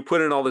you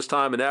put in all this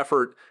time and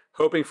effort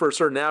hoping for a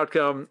certain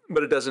outcome,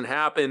 but it doesn't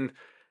happen.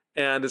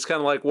 And it's kind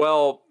of like,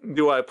 well,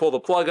 do I pull the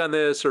plug on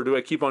this or do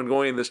I keep on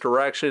going in this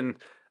direction?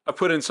 I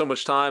put in so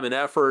much time and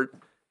effort.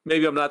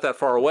 Maybe I'm not that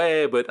far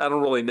away, but I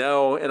don't really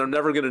know, and I'm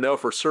never going to know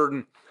for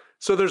certain.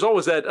 So there's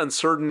always that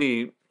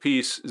uncertainty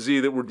piece, Z,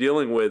 that we're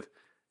dealing with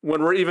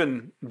when we're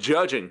even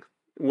judging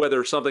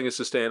whether something is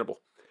sustainable.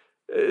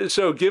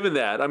 So given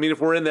that, I mean, if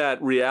we're in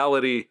that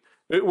reality,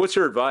 What's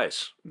your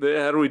advice?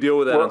 How do we deal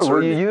with that Well, you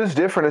uncertainty? use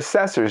different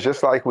assessors,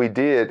 just like we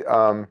did,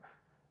 and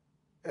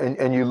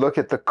you look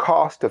at the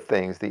cost of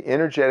things, the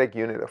energetic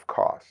unit of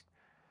cost.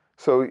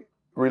 So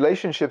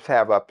relationships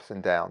have ups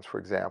and downs, for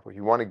example.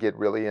 You want to get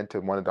really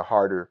into one of the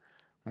harder,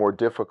 more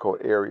difficult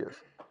areas.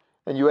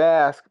 And you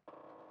ask,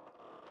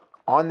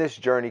 on this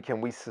journey,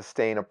 can we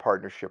sustain a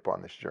partnership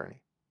on this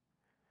journey?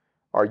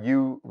 Are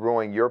you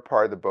rowing your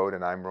part of the boat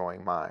and I'm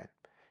rowing mine?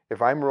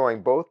 If I'm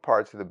rowing both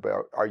parts of the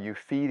boat, are you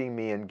feeding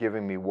me and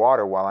giving me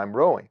water while I'm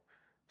rowing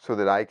so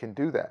that I can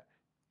do that?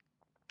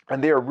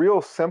 And they are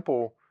real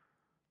simple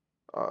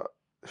uh,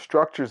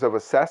 structures of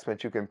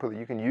assessment you can put.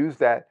 You can use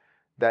that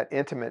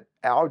intimate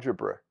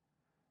algebra.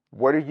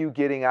 What are you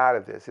getting out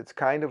of this? It's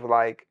kind of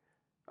like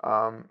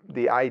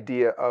the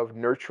idea of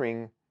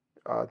nurturing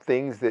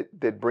things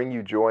that bring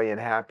you joy and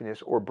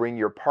happiness or bring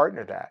your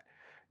partner that.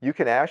 You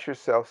can ask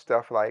yourself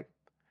stuff like,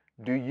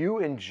 do you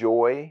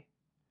enjoy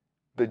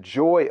the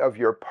joy of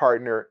your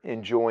partner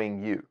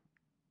enjoying you?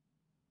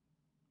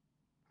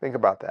 Think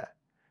about that.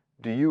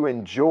 Do you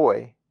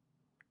enjoy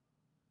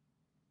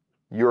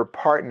your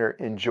partner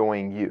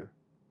enjoying you?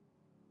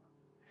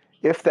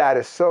 If that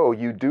is so,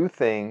 you do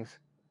things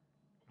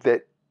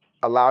that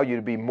allow you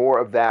to be more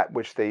of that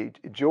which they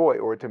enjoy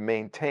or to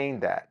maintain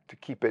that, to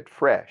keep it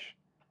fresh.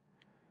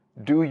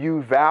 Do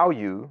you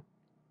value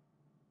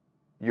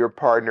your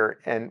partner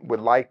and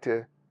would like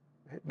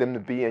them to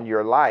be in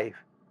your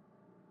life?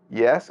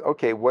 Yes?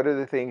 Okay, what are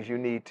the things you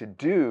need to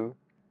do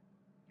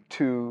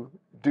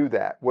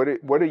that? What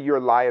are your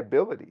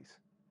liabilities?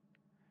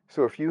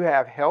 So if you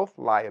have health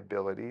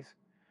liabilities,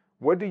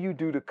 what do you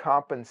do to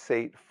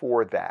compensate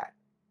for that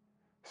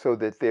so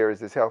that there is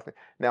this health?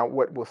 Now,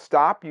 what will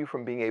stop you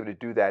from being able to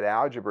do that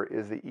algebra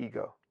is the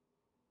ego.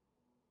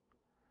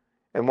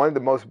 And one of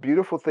the most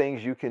beautiful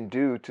things you can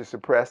do to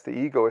suppress the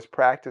ego is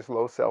practice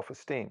low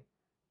self-esteem.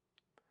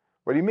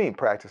 What do you mean,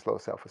 practice low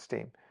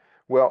self-esteem?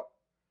 Well,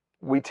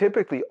 we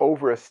typically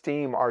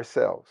overesteem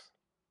ourselves.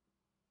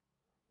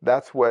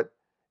 That's what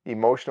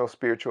emotional,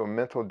 spiritual, and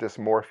mental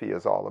dysmorphia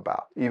is all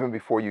about, even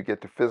before you get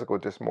to physical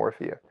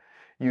dysmorphia.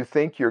 You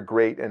think you're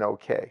great and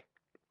okay,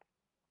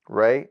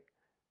 right?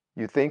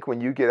 You think when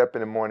you get up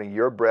in the morning,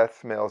 your breath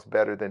smells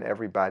better than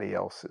everybody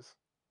else's,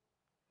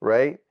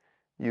 right?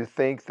 You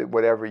think that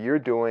whatever you're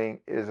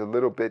doing is a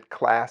little bit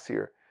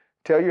classier.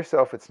 Tell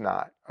yourself it's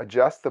not.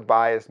 Adjust the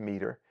bias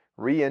meter,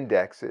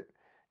 re-index it,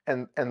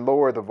 and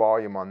lower the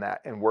volume on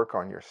that and work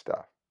on your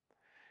stuff.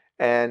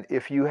 And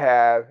if you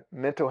have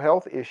mental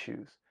health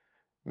issues,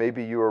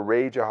 maybe you're a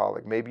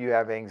rageaholic, maybe you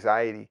have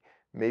anxiety,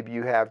 maybe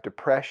you have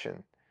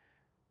depression,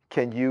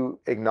 can you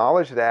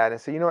acknowledge that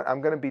and say, you know what, I'm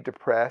going to be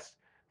depressed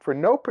for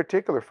no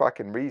particular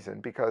fucking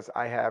reason because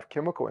I have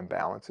chemical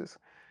imbalances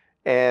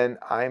and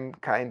I'm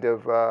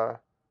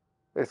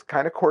it's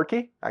kind of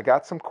quirky. I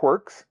got some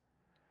quirks.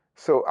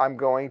 So I'm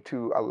going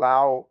to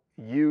allow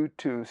you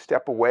to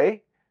step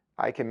away.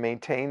 I can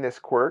maintain this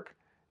quirk.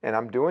 And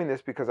I'm doing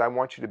this because I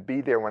want you to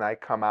be there when I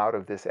come out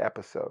of this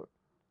episode.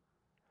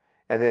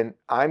 And then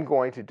I'm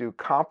going to do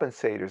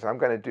compensators. I'm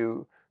going to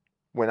do,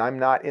 when I'm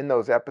not in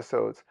those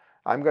episodes,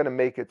 I'm going to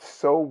make it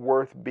so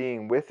worth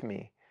being with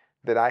me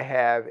that I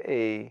have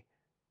a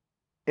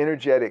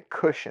energetic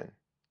cushion,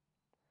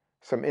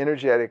 some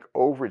energetic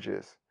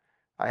overages.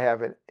 I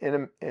have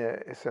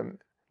some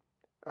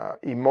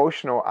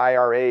emotional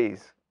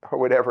IRAs or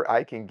whatever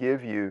I can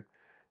give you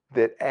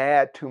that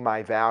add to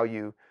my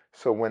value.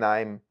 So when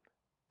I'm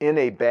in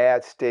a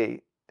bad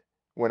state,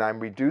 when I'm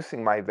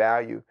reducing my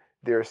value,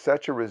 there's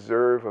such a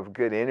reserve of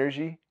good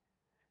energy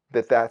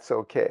that that's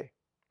okay,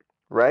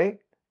 right?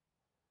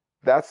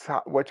 That's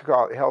what you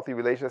call a healthy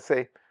relationship. Let's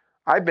say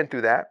I've been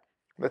through that.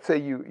 Let's say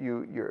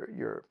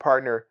your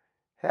partner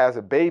has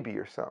a baby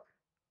or something,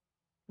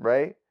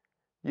 right?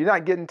 You're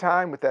not getting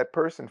time with that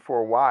person for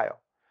a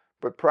while.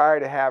 But prior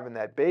to having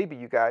that baby,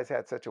 you guys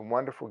had such a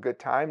wonderful, good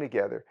time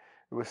together.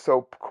 It was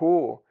so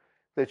cool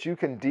that you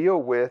can deal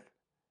with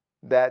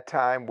that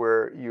time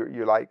where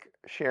you're like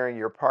sharing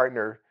your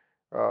partner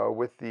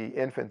with the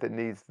infant that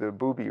needs the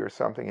boobie or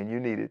something, and you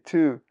need it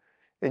too.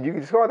 And you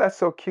can just go, oh, that's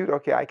so cute.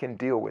 Okay, I can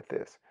deal with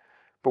this.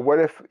 But what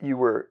if you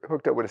were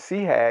hooked up with a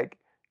sea hag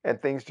and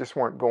things just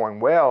weren't going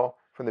well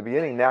from the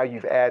beginning? Now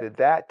you've added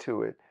that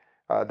to it.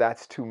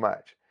 That's too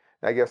much.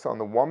 And I guess on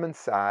the woman's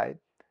side,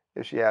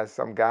 if she has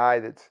some guy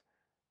that's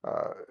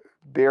uh,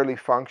 barely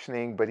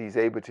functioning, but he's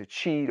able to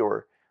cheat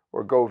or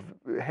go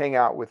hang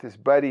out with his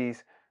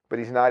buddies, but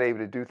he's not able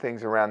to do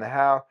things around the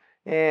house.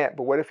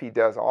 But what if he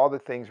does all the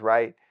things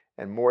right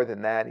and more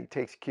than that? He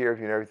takes care of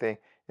you and everything,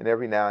 and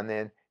every now and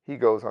then he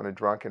goes on a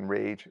drunken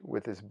rage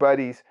with his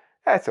buddies.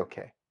 That's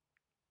okay,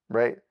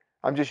 right?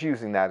 I'm just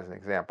using that as an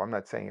example. I'm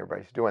not saying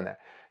everybody's doing that.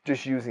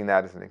 Just using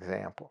that as an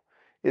example.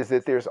 Is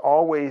that there's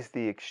always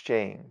the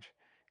exchange,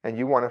 and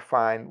you want to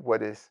find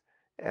what is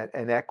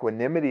an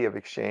equanimity of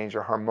exchange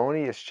or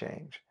harmonious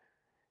change.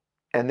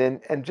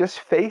 And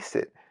just face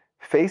it.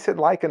 Face it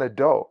like an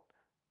adult.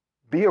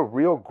 Be a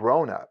real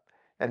grown up.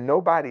 And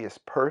nobody is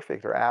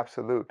perfect or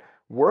absolute.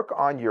 Work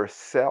on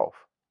yourself.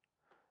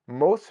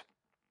 Most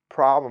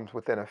problems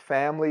within a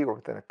family or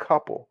within a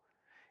couple,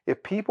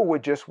 if people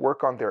would just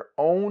work on their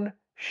own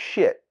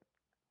shit,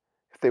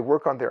 if they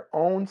work on their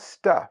own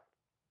stuff,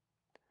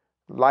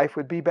 life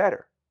would be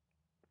better.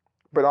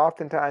 But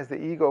oftentimes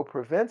the ego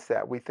prevents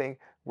that. We think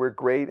we're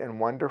great and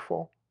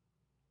wonderful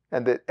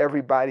and that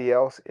everybody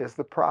else is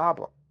the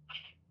problem.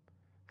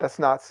 That's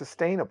not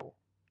sustainable.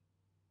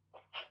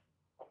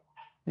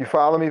 You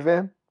follow me,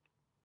 Vin?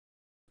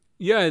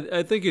 Yeah,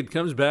 I think it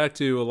comes back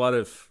to a lot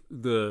of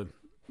the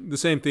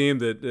same theme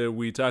that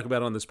we talk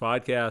about on this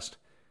podcast,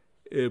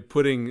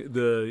 putting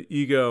the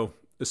ego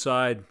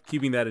aside,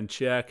 keeping that in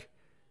check,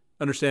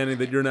 understanding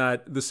that you're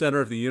not the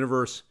center of the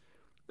universe.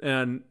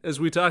 And as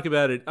we talk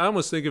about it, I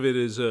almost think of it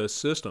as a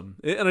system.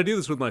 And I do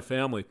this with my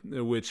family,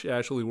 which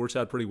actually works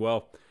out pretty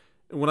well.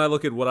 When I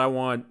look at what I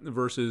want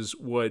versus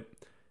what,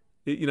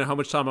 how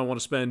much time I want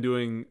to spend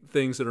doing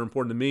things that are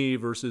important to me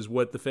versus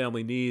what the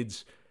family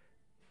needs,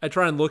 I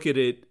try and look at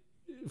it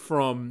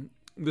from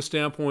the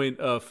standpoint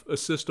of a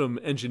system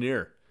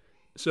engineer.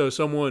 So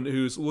someone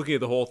who's looking at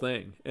the whole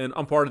thing, and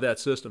I'm part of that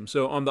system.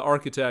 So I'm the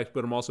architect,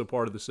 but I'm also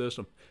part of the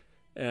system.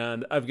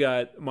 And I've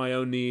got my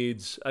own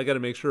needs. I got to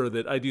make sure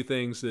that I do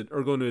things that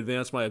are going to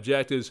advance my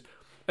objectives.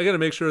 I got to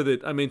make sure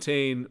that I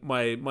maintain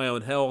my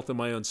own health and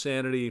my own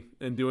sanity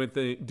and do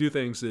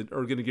things that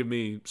are going to give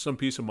me some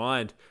peace of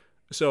mind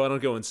so I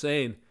don't go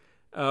insane.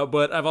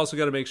 But I've also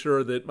got to make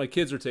sure that my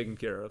kids are taken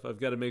care of. I've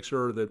got to make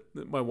sure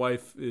that my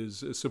wife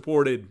is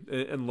supported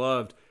and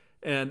loved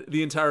and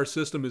the entire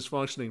system is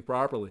functioning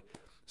properly.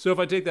 So if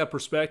I take that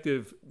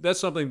perspective,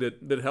 that's something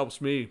that helps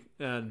me.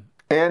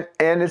 And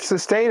it's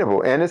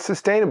sustainable. And it's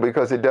sustainable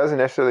because it doesn't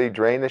necessarily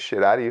drain the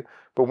shit out of you.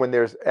 But when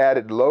there's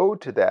added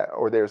load to that,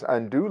 or there's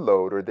undue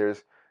load, or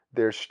there's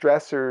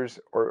stressors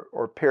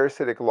or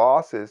parasitic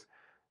losses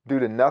due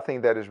to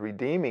nothing that is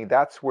redeeming,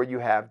 that's where you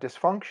have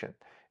dysfunction.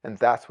 And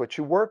that's what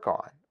you work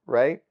on,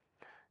 right?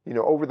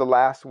 Over the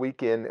last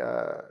weekend,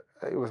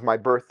 it was my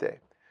birthday.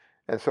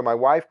 And so my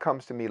wife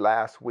comes to me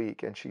last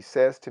week and she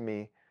says to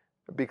me,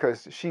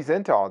 because she's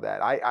into all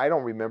that. I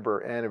don't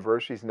remember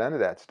anniversaries, none of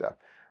that stuff.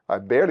 I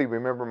barely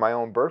remember my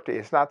own birthday.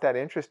 It's not that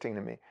interesting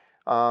to me.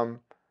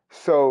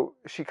 So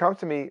she comes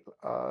to me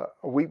a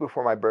week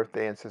before my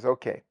birthday and says,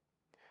 okay,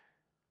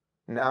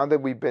 now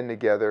that we've been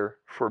together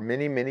for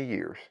many, many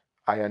years,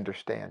 I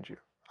understand you.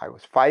 I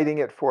was fighting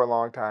it for a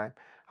long time.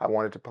 I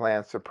wanted to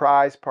plan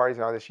surprise parties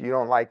and all this. You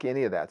don't like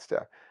any of that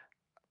stuff.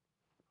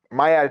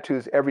 My attitude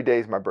is every day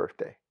is my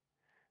birthday.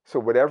 So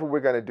whatever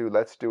we're going to do,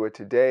 let's do it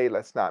today.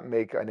 Let's not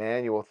make an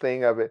annual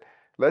thing of it.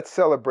 Let's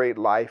celebrate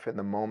life in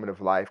the moment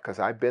of life, because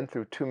I've been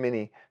through too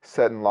many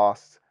sudden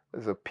losses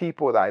of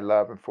people that I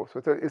love and for.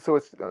 So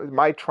it's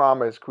my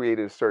trauma has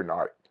created a certain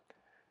art.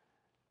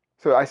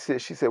 So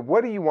she said,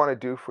 what do you want to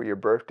do for your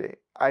birthday?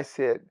 I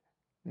said,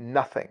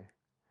 nothing.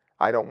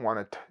 I don't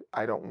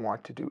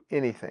want to do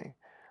anything.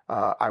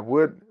 I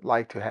would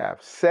like to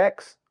have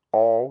sex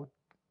all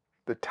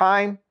the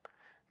time,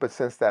 but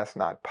since that's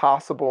not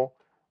possible,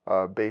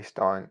 based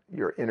on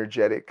your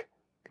energetic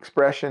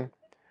expression,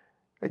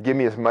 give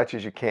me as much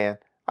as you can.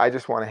 I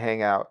just want to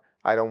hang out.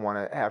 I don't want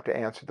to have to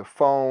answer the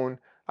phone.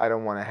 I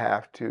don't want to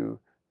have to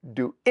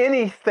do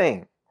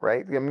anything,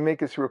 right? Let me make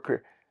this real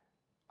clear.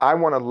 I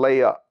want to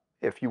lay up.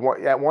 If you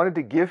wanted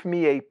to give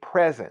me a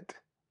present,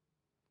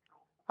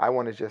 I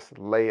want to just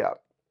lay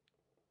up.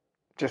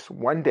 Just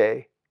one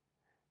day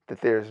that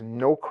there's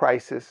no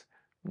crisis,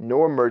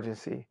 no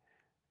emergency,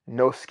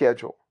 no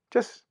schedule.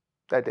 Just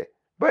that day.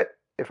 But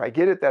if I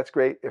get it, that's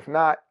great. If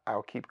not,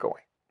 I'll keep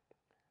going.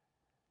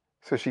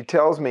 So she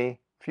tells me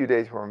a few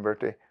days before my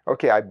birthday,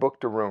 okay, I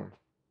booked a room.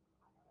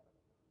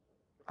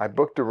 I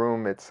booked a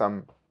room at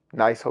some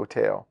nice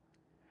hotel.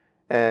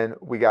 And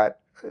we got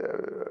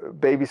a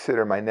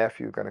babysitter, my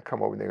nephew, going to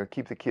come over. They're going to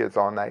keep the kids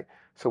all night.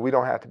 So we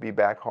don't have to be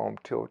back home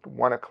till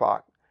 1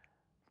 o'clock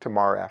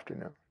tomorrow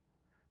afternoon.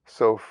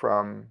 So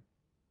from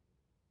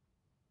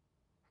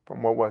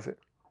what was it?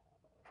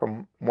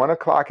 From 1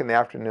 o'clock in the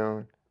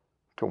afternoon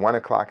to 1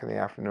 o'clock in the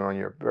afternoon on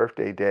your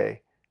birthday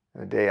day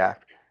and the day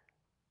after,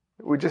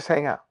 we just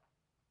hang out.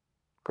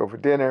 Go for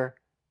dinner,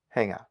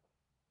 hang out.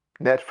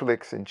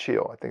 Netflix and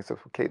chill. I think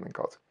that's what Caitlin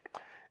calls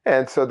it.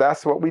 And so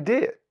that's what we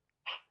did.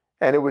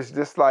 And it was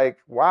just like,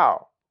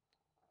 wow.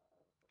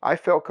 I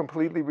felt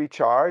completely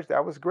recharged.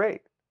 That was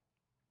great.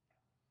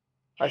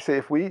 I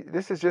say,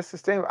 this is just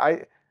sustainable.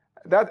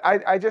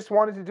 I just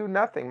wanted to do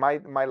nothing.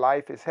 My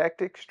life is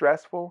hectic,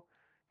 stressful.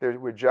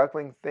 We're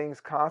juggling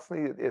things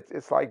constantly.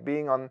 It's like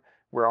being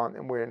we're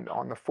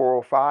on the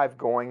 405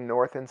 going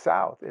north and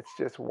south. It's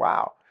just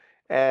wow.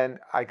 And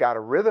I got a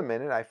rhythm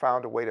in it. I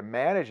found a way to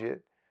manage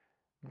it.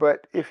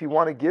 But if you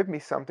want to give me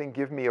something,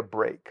 give me a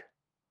break.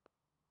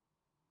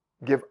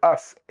 Give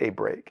us a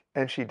break.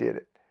 And she did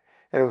it.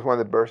 And it was one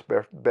of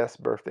the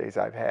best birthdays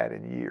I've had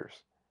in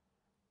years.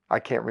 I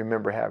can't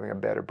remember having a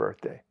better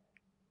birthday.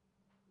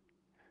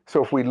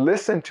 So if we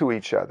listen to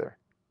each other,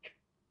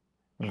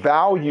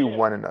 value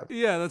one another.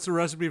 Yeah, that's a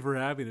recipe for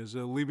happiness.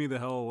 Leave me the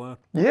hell alone.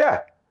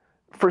 Yeah.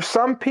 For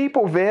some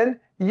people, Vin,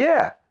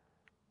 yeah.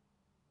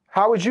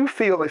 How would you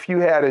feel if you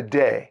had a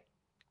day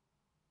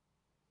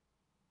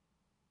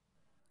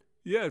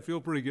Yeah, it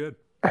feel pretty good.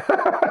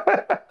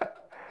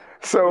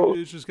 So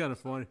It's just kind of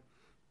funny.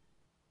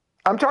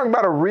 I'm talking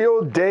about a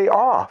real day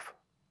off.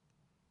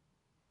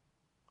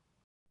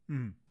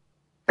 Mm.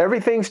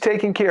 Everything's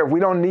taken care of. We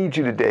don't need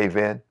you today,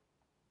 Vin.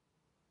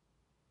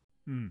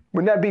 Mm.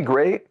 Wouldn't that be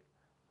great?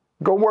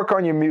 Go work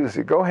on your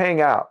music. Go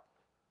hang out.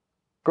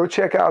 Go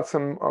check out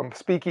some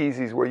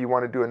speakeasies where you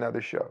want to do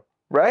another show,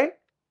 right?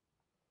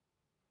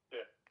 Yeah.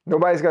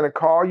 Nobody's going to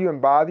call you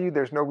and bother you.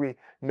 There's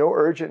no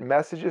urgent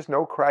messages,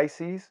 no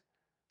crises,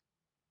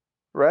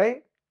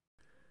 right?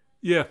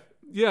 Yeah.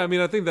 Yeah. I mean,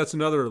 I think that's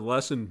another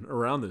lesson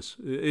around this.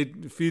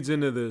 It feeds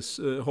into this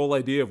whole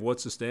idea of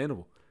what's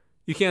sustainable.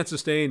 You can't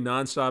sustain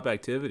nonstop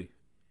activity.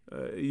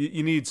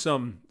 You need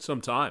some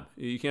time.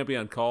 You can't be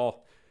on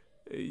call.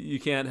 You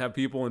can't have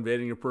people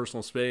invading your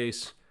personal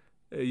space.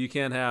 You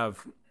can't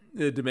have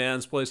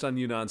demands placed on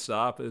you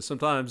nonstop.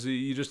 Sometimes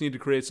you just need to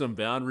create some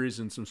boundaries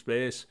and some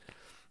space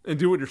and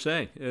do what you're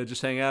saying.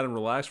 Just hang out and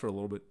relax for a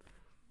little bit.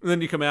 And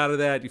then you come out of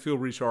that, you feel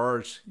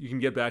recharged. You can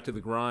get back to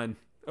the grind,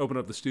 open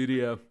up the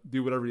studio,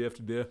 do whatever you have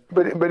to do.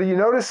 But you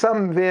notice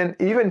something, Vin,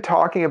 even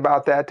talking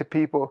about that to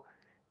people,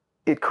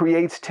 it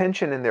creates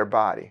tension in their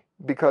body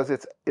because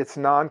it's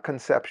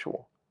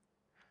non-conceptual.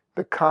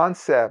 The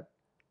concept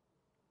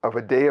of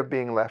a day of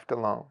being left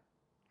alone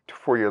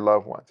for your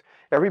loved ones.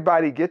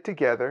 Everybody get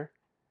together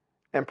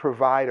and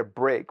provide a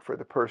break for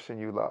the person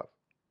you love.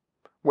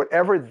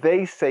 Whatever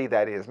they say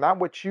that is, not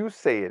what you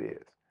say it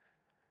is.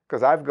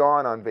 Because I've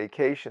gone on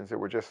vacations that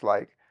were just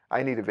like,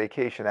 I need a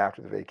vacation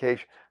after the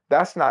vacation.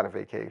 That's not a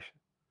vacation.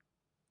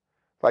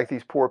 Like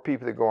these poor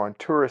people that go on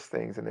tourist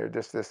things and they're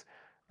just this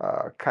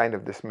kind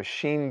of this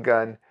machine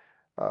gun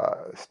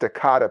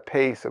staccato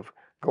pace of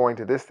going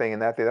to this thing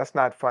and that thing. That's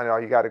not fun at all.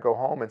 You got to go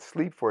home and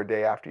sleep for a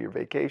day after your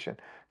vacation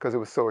because it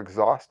was so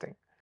exhausting.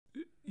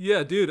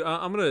 Yeah, dude,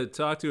 I'm going to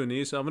talk to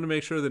Anissa. I'm going to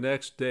make sure the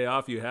next day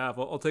off you have,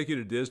 I'll take you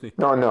to Disney.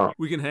 No, no.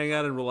 We can hang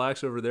out and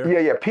relax over there. Yeah,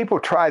 yeah. People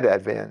try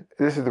that, Vin.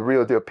 This is the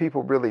real deal.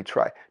 People really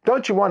try.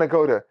 Don't you want to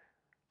go to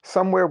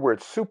somewhere where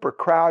it's super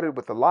crowded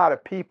with a lot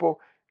of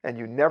people and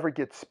you never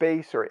get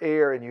space or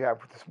air and you have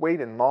to wait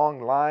in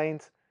long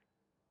lines?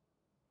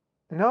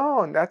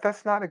 No,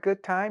 that's not a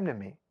good time to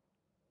me.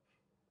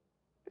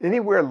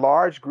 Anywhere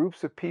large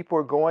groups of people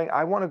are going,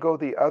 I want to go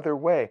the other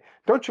way.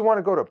 Don't you want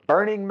to go to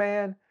Burning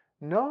Man?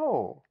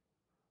 No,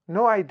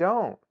 no, I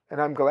don't.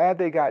 And I'm glad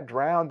they got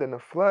drowned in the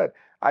flood.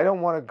 I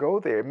don't want to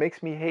go there. It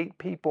makes me hate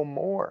people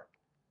more.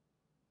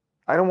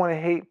 I don't want to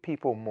hate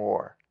people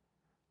more.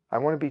 I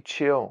want to be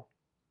chill.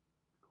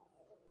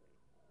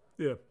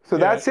 Yeah. So Yeah.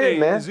 that's it, Hey,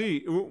 man.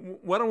 Z,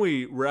 why don't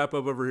we wrap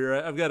up over here?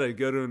 I've got to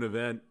go to an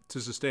event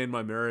to sustain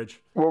my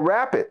marriage. Well,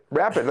 wrap it.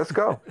 Wrap it. Let's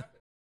go.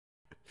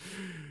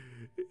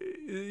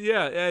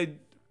 Yeah.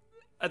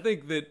 I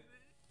think that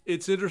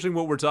it's interesting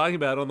what we're talking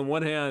about. On the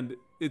one hand,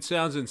 it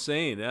sounds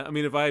insane. I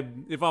mean,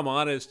 if I'm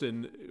honest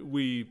and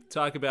we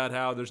talk about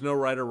how there's no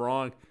right or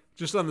wrong,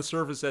 just on the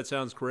surface, that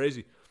sounds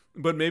crazy.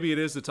 But maybe it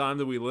is the time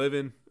that we live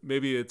in.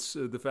 Maybe it's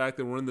the fact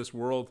that we're in this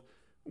world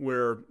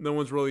where no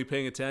one's really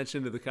paying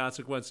attention to the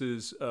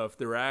consequences of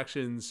their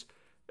actions,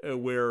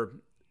 where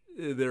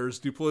there's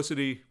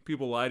duplicity,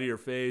 people lie to your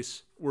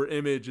face, where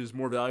image is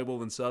more valuable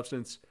than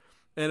substance.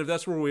 And if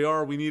that's where we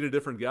are, we need a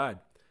different guide.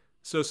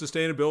 So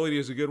sustainability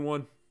is a good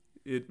one.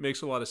 It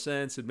makes a lot of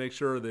sense. It makes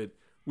sure that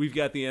we've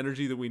got the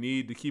energy that we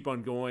need to keep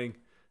on going,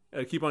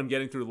 keep on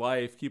getting through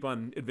life, keep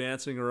on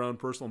advancing our own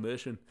personal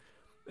mission.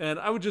 And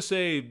I would just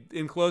say,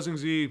 in closing,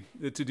 Z,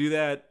 to do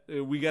that,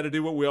 we got to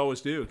do what we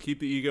always do: keep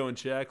the ego in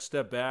check,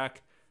 step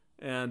back,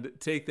 and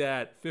take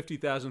that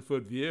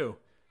 50,000-foot view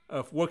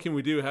of what can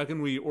we do, how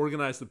can we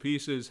organize the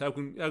pieces, how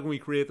can we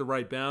create the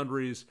right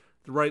boundaries,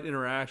 the right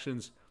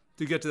interactions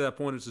to get to that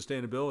point of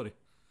sustainability.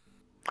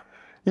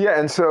 Yeah,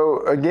 and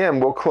so again,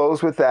 we'll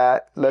close with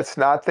that. Let's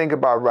not think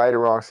about right or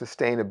wrong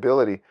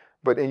sustainability,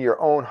 but in your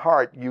own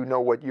heart, you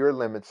know what your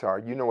limits are.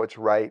 You know what's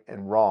right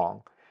and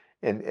wrong.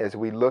 And as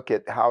we look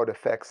at how it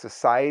affects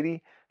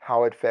society,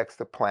 how it affects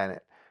the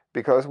planet,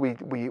 because we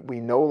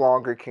no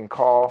longer can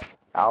call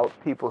out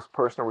people's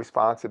personal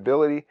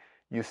responsibility,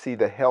 you see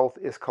the health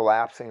is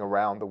collapsing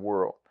around the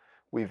world.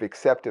 We've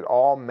accepted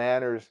all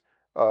manners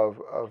of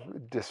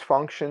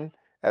dysfunction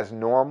as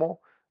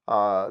normal.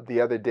 The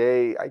other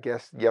day, I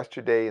guess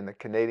yesterday in the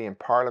Canadian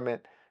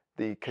Parliament,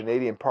 the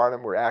Canadian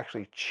Parliament were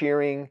actually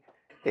cheering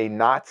a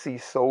Nazi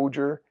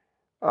soldier.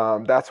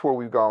 That's where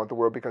we've gone with the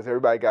world because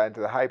everybody got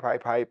into the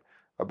hype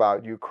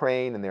about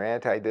Ukraine and they're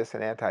anti this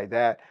and anti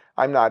that.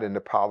 I'm not into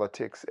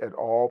politics at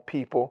all,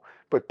 people,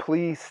 but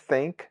please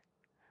think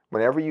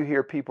whenever you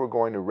hear people are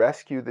going to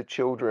rescue the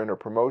children or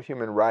promote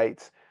human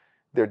rights,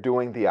 they're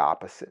doing the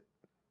opposite.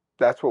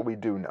 That's what we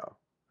do know.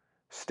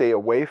 Stay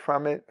away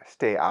from it,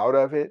 stay out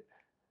of it,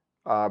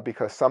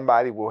 because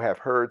somebody will have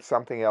heard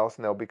something else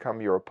and they'll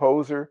become your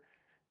opposer,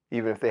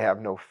 even if they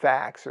have no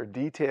facts or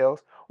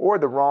details, or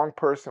the wrong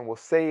person will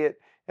say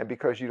it, and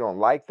because you don't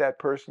like that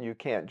person, you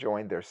can't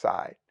join their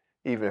side,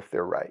 even if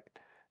they're right.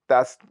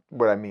 That's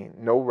what I mean.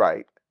 No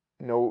right,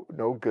 no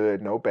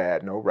good, no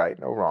bad, no right,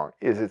 no wrong.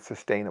 Is it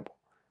sustainable?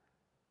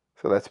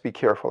 So let's be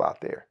careful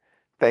out there.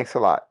 Thanks a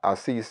lot. I'll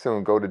see you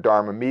soon. Go to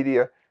Dharma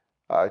Media.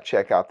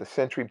 Check out the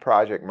Century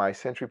Project, My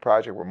Century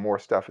Project, where more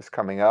stuff is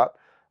coming up.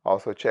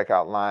 Also check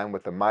out Line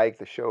with the Mic.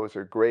 The shows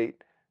are great.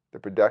 The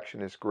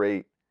production is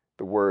great.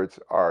 The words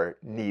are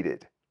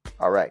needed.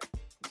 All right.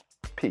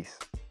 Peace.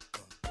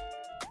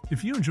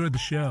 If you enjoyed the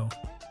show,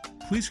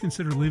 please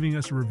consider leaving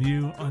us a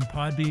review on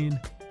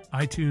Podbean,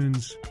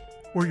 iTunes,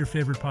 or your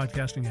favorite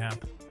podcasting app.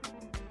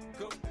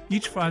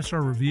 Each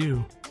 5-star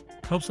review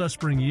helps us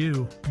bring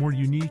you more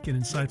unique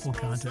and insightful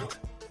content.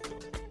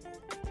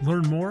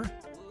 Learn more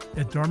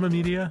at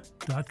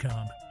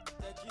dharmamedia.com.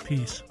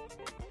 Peace.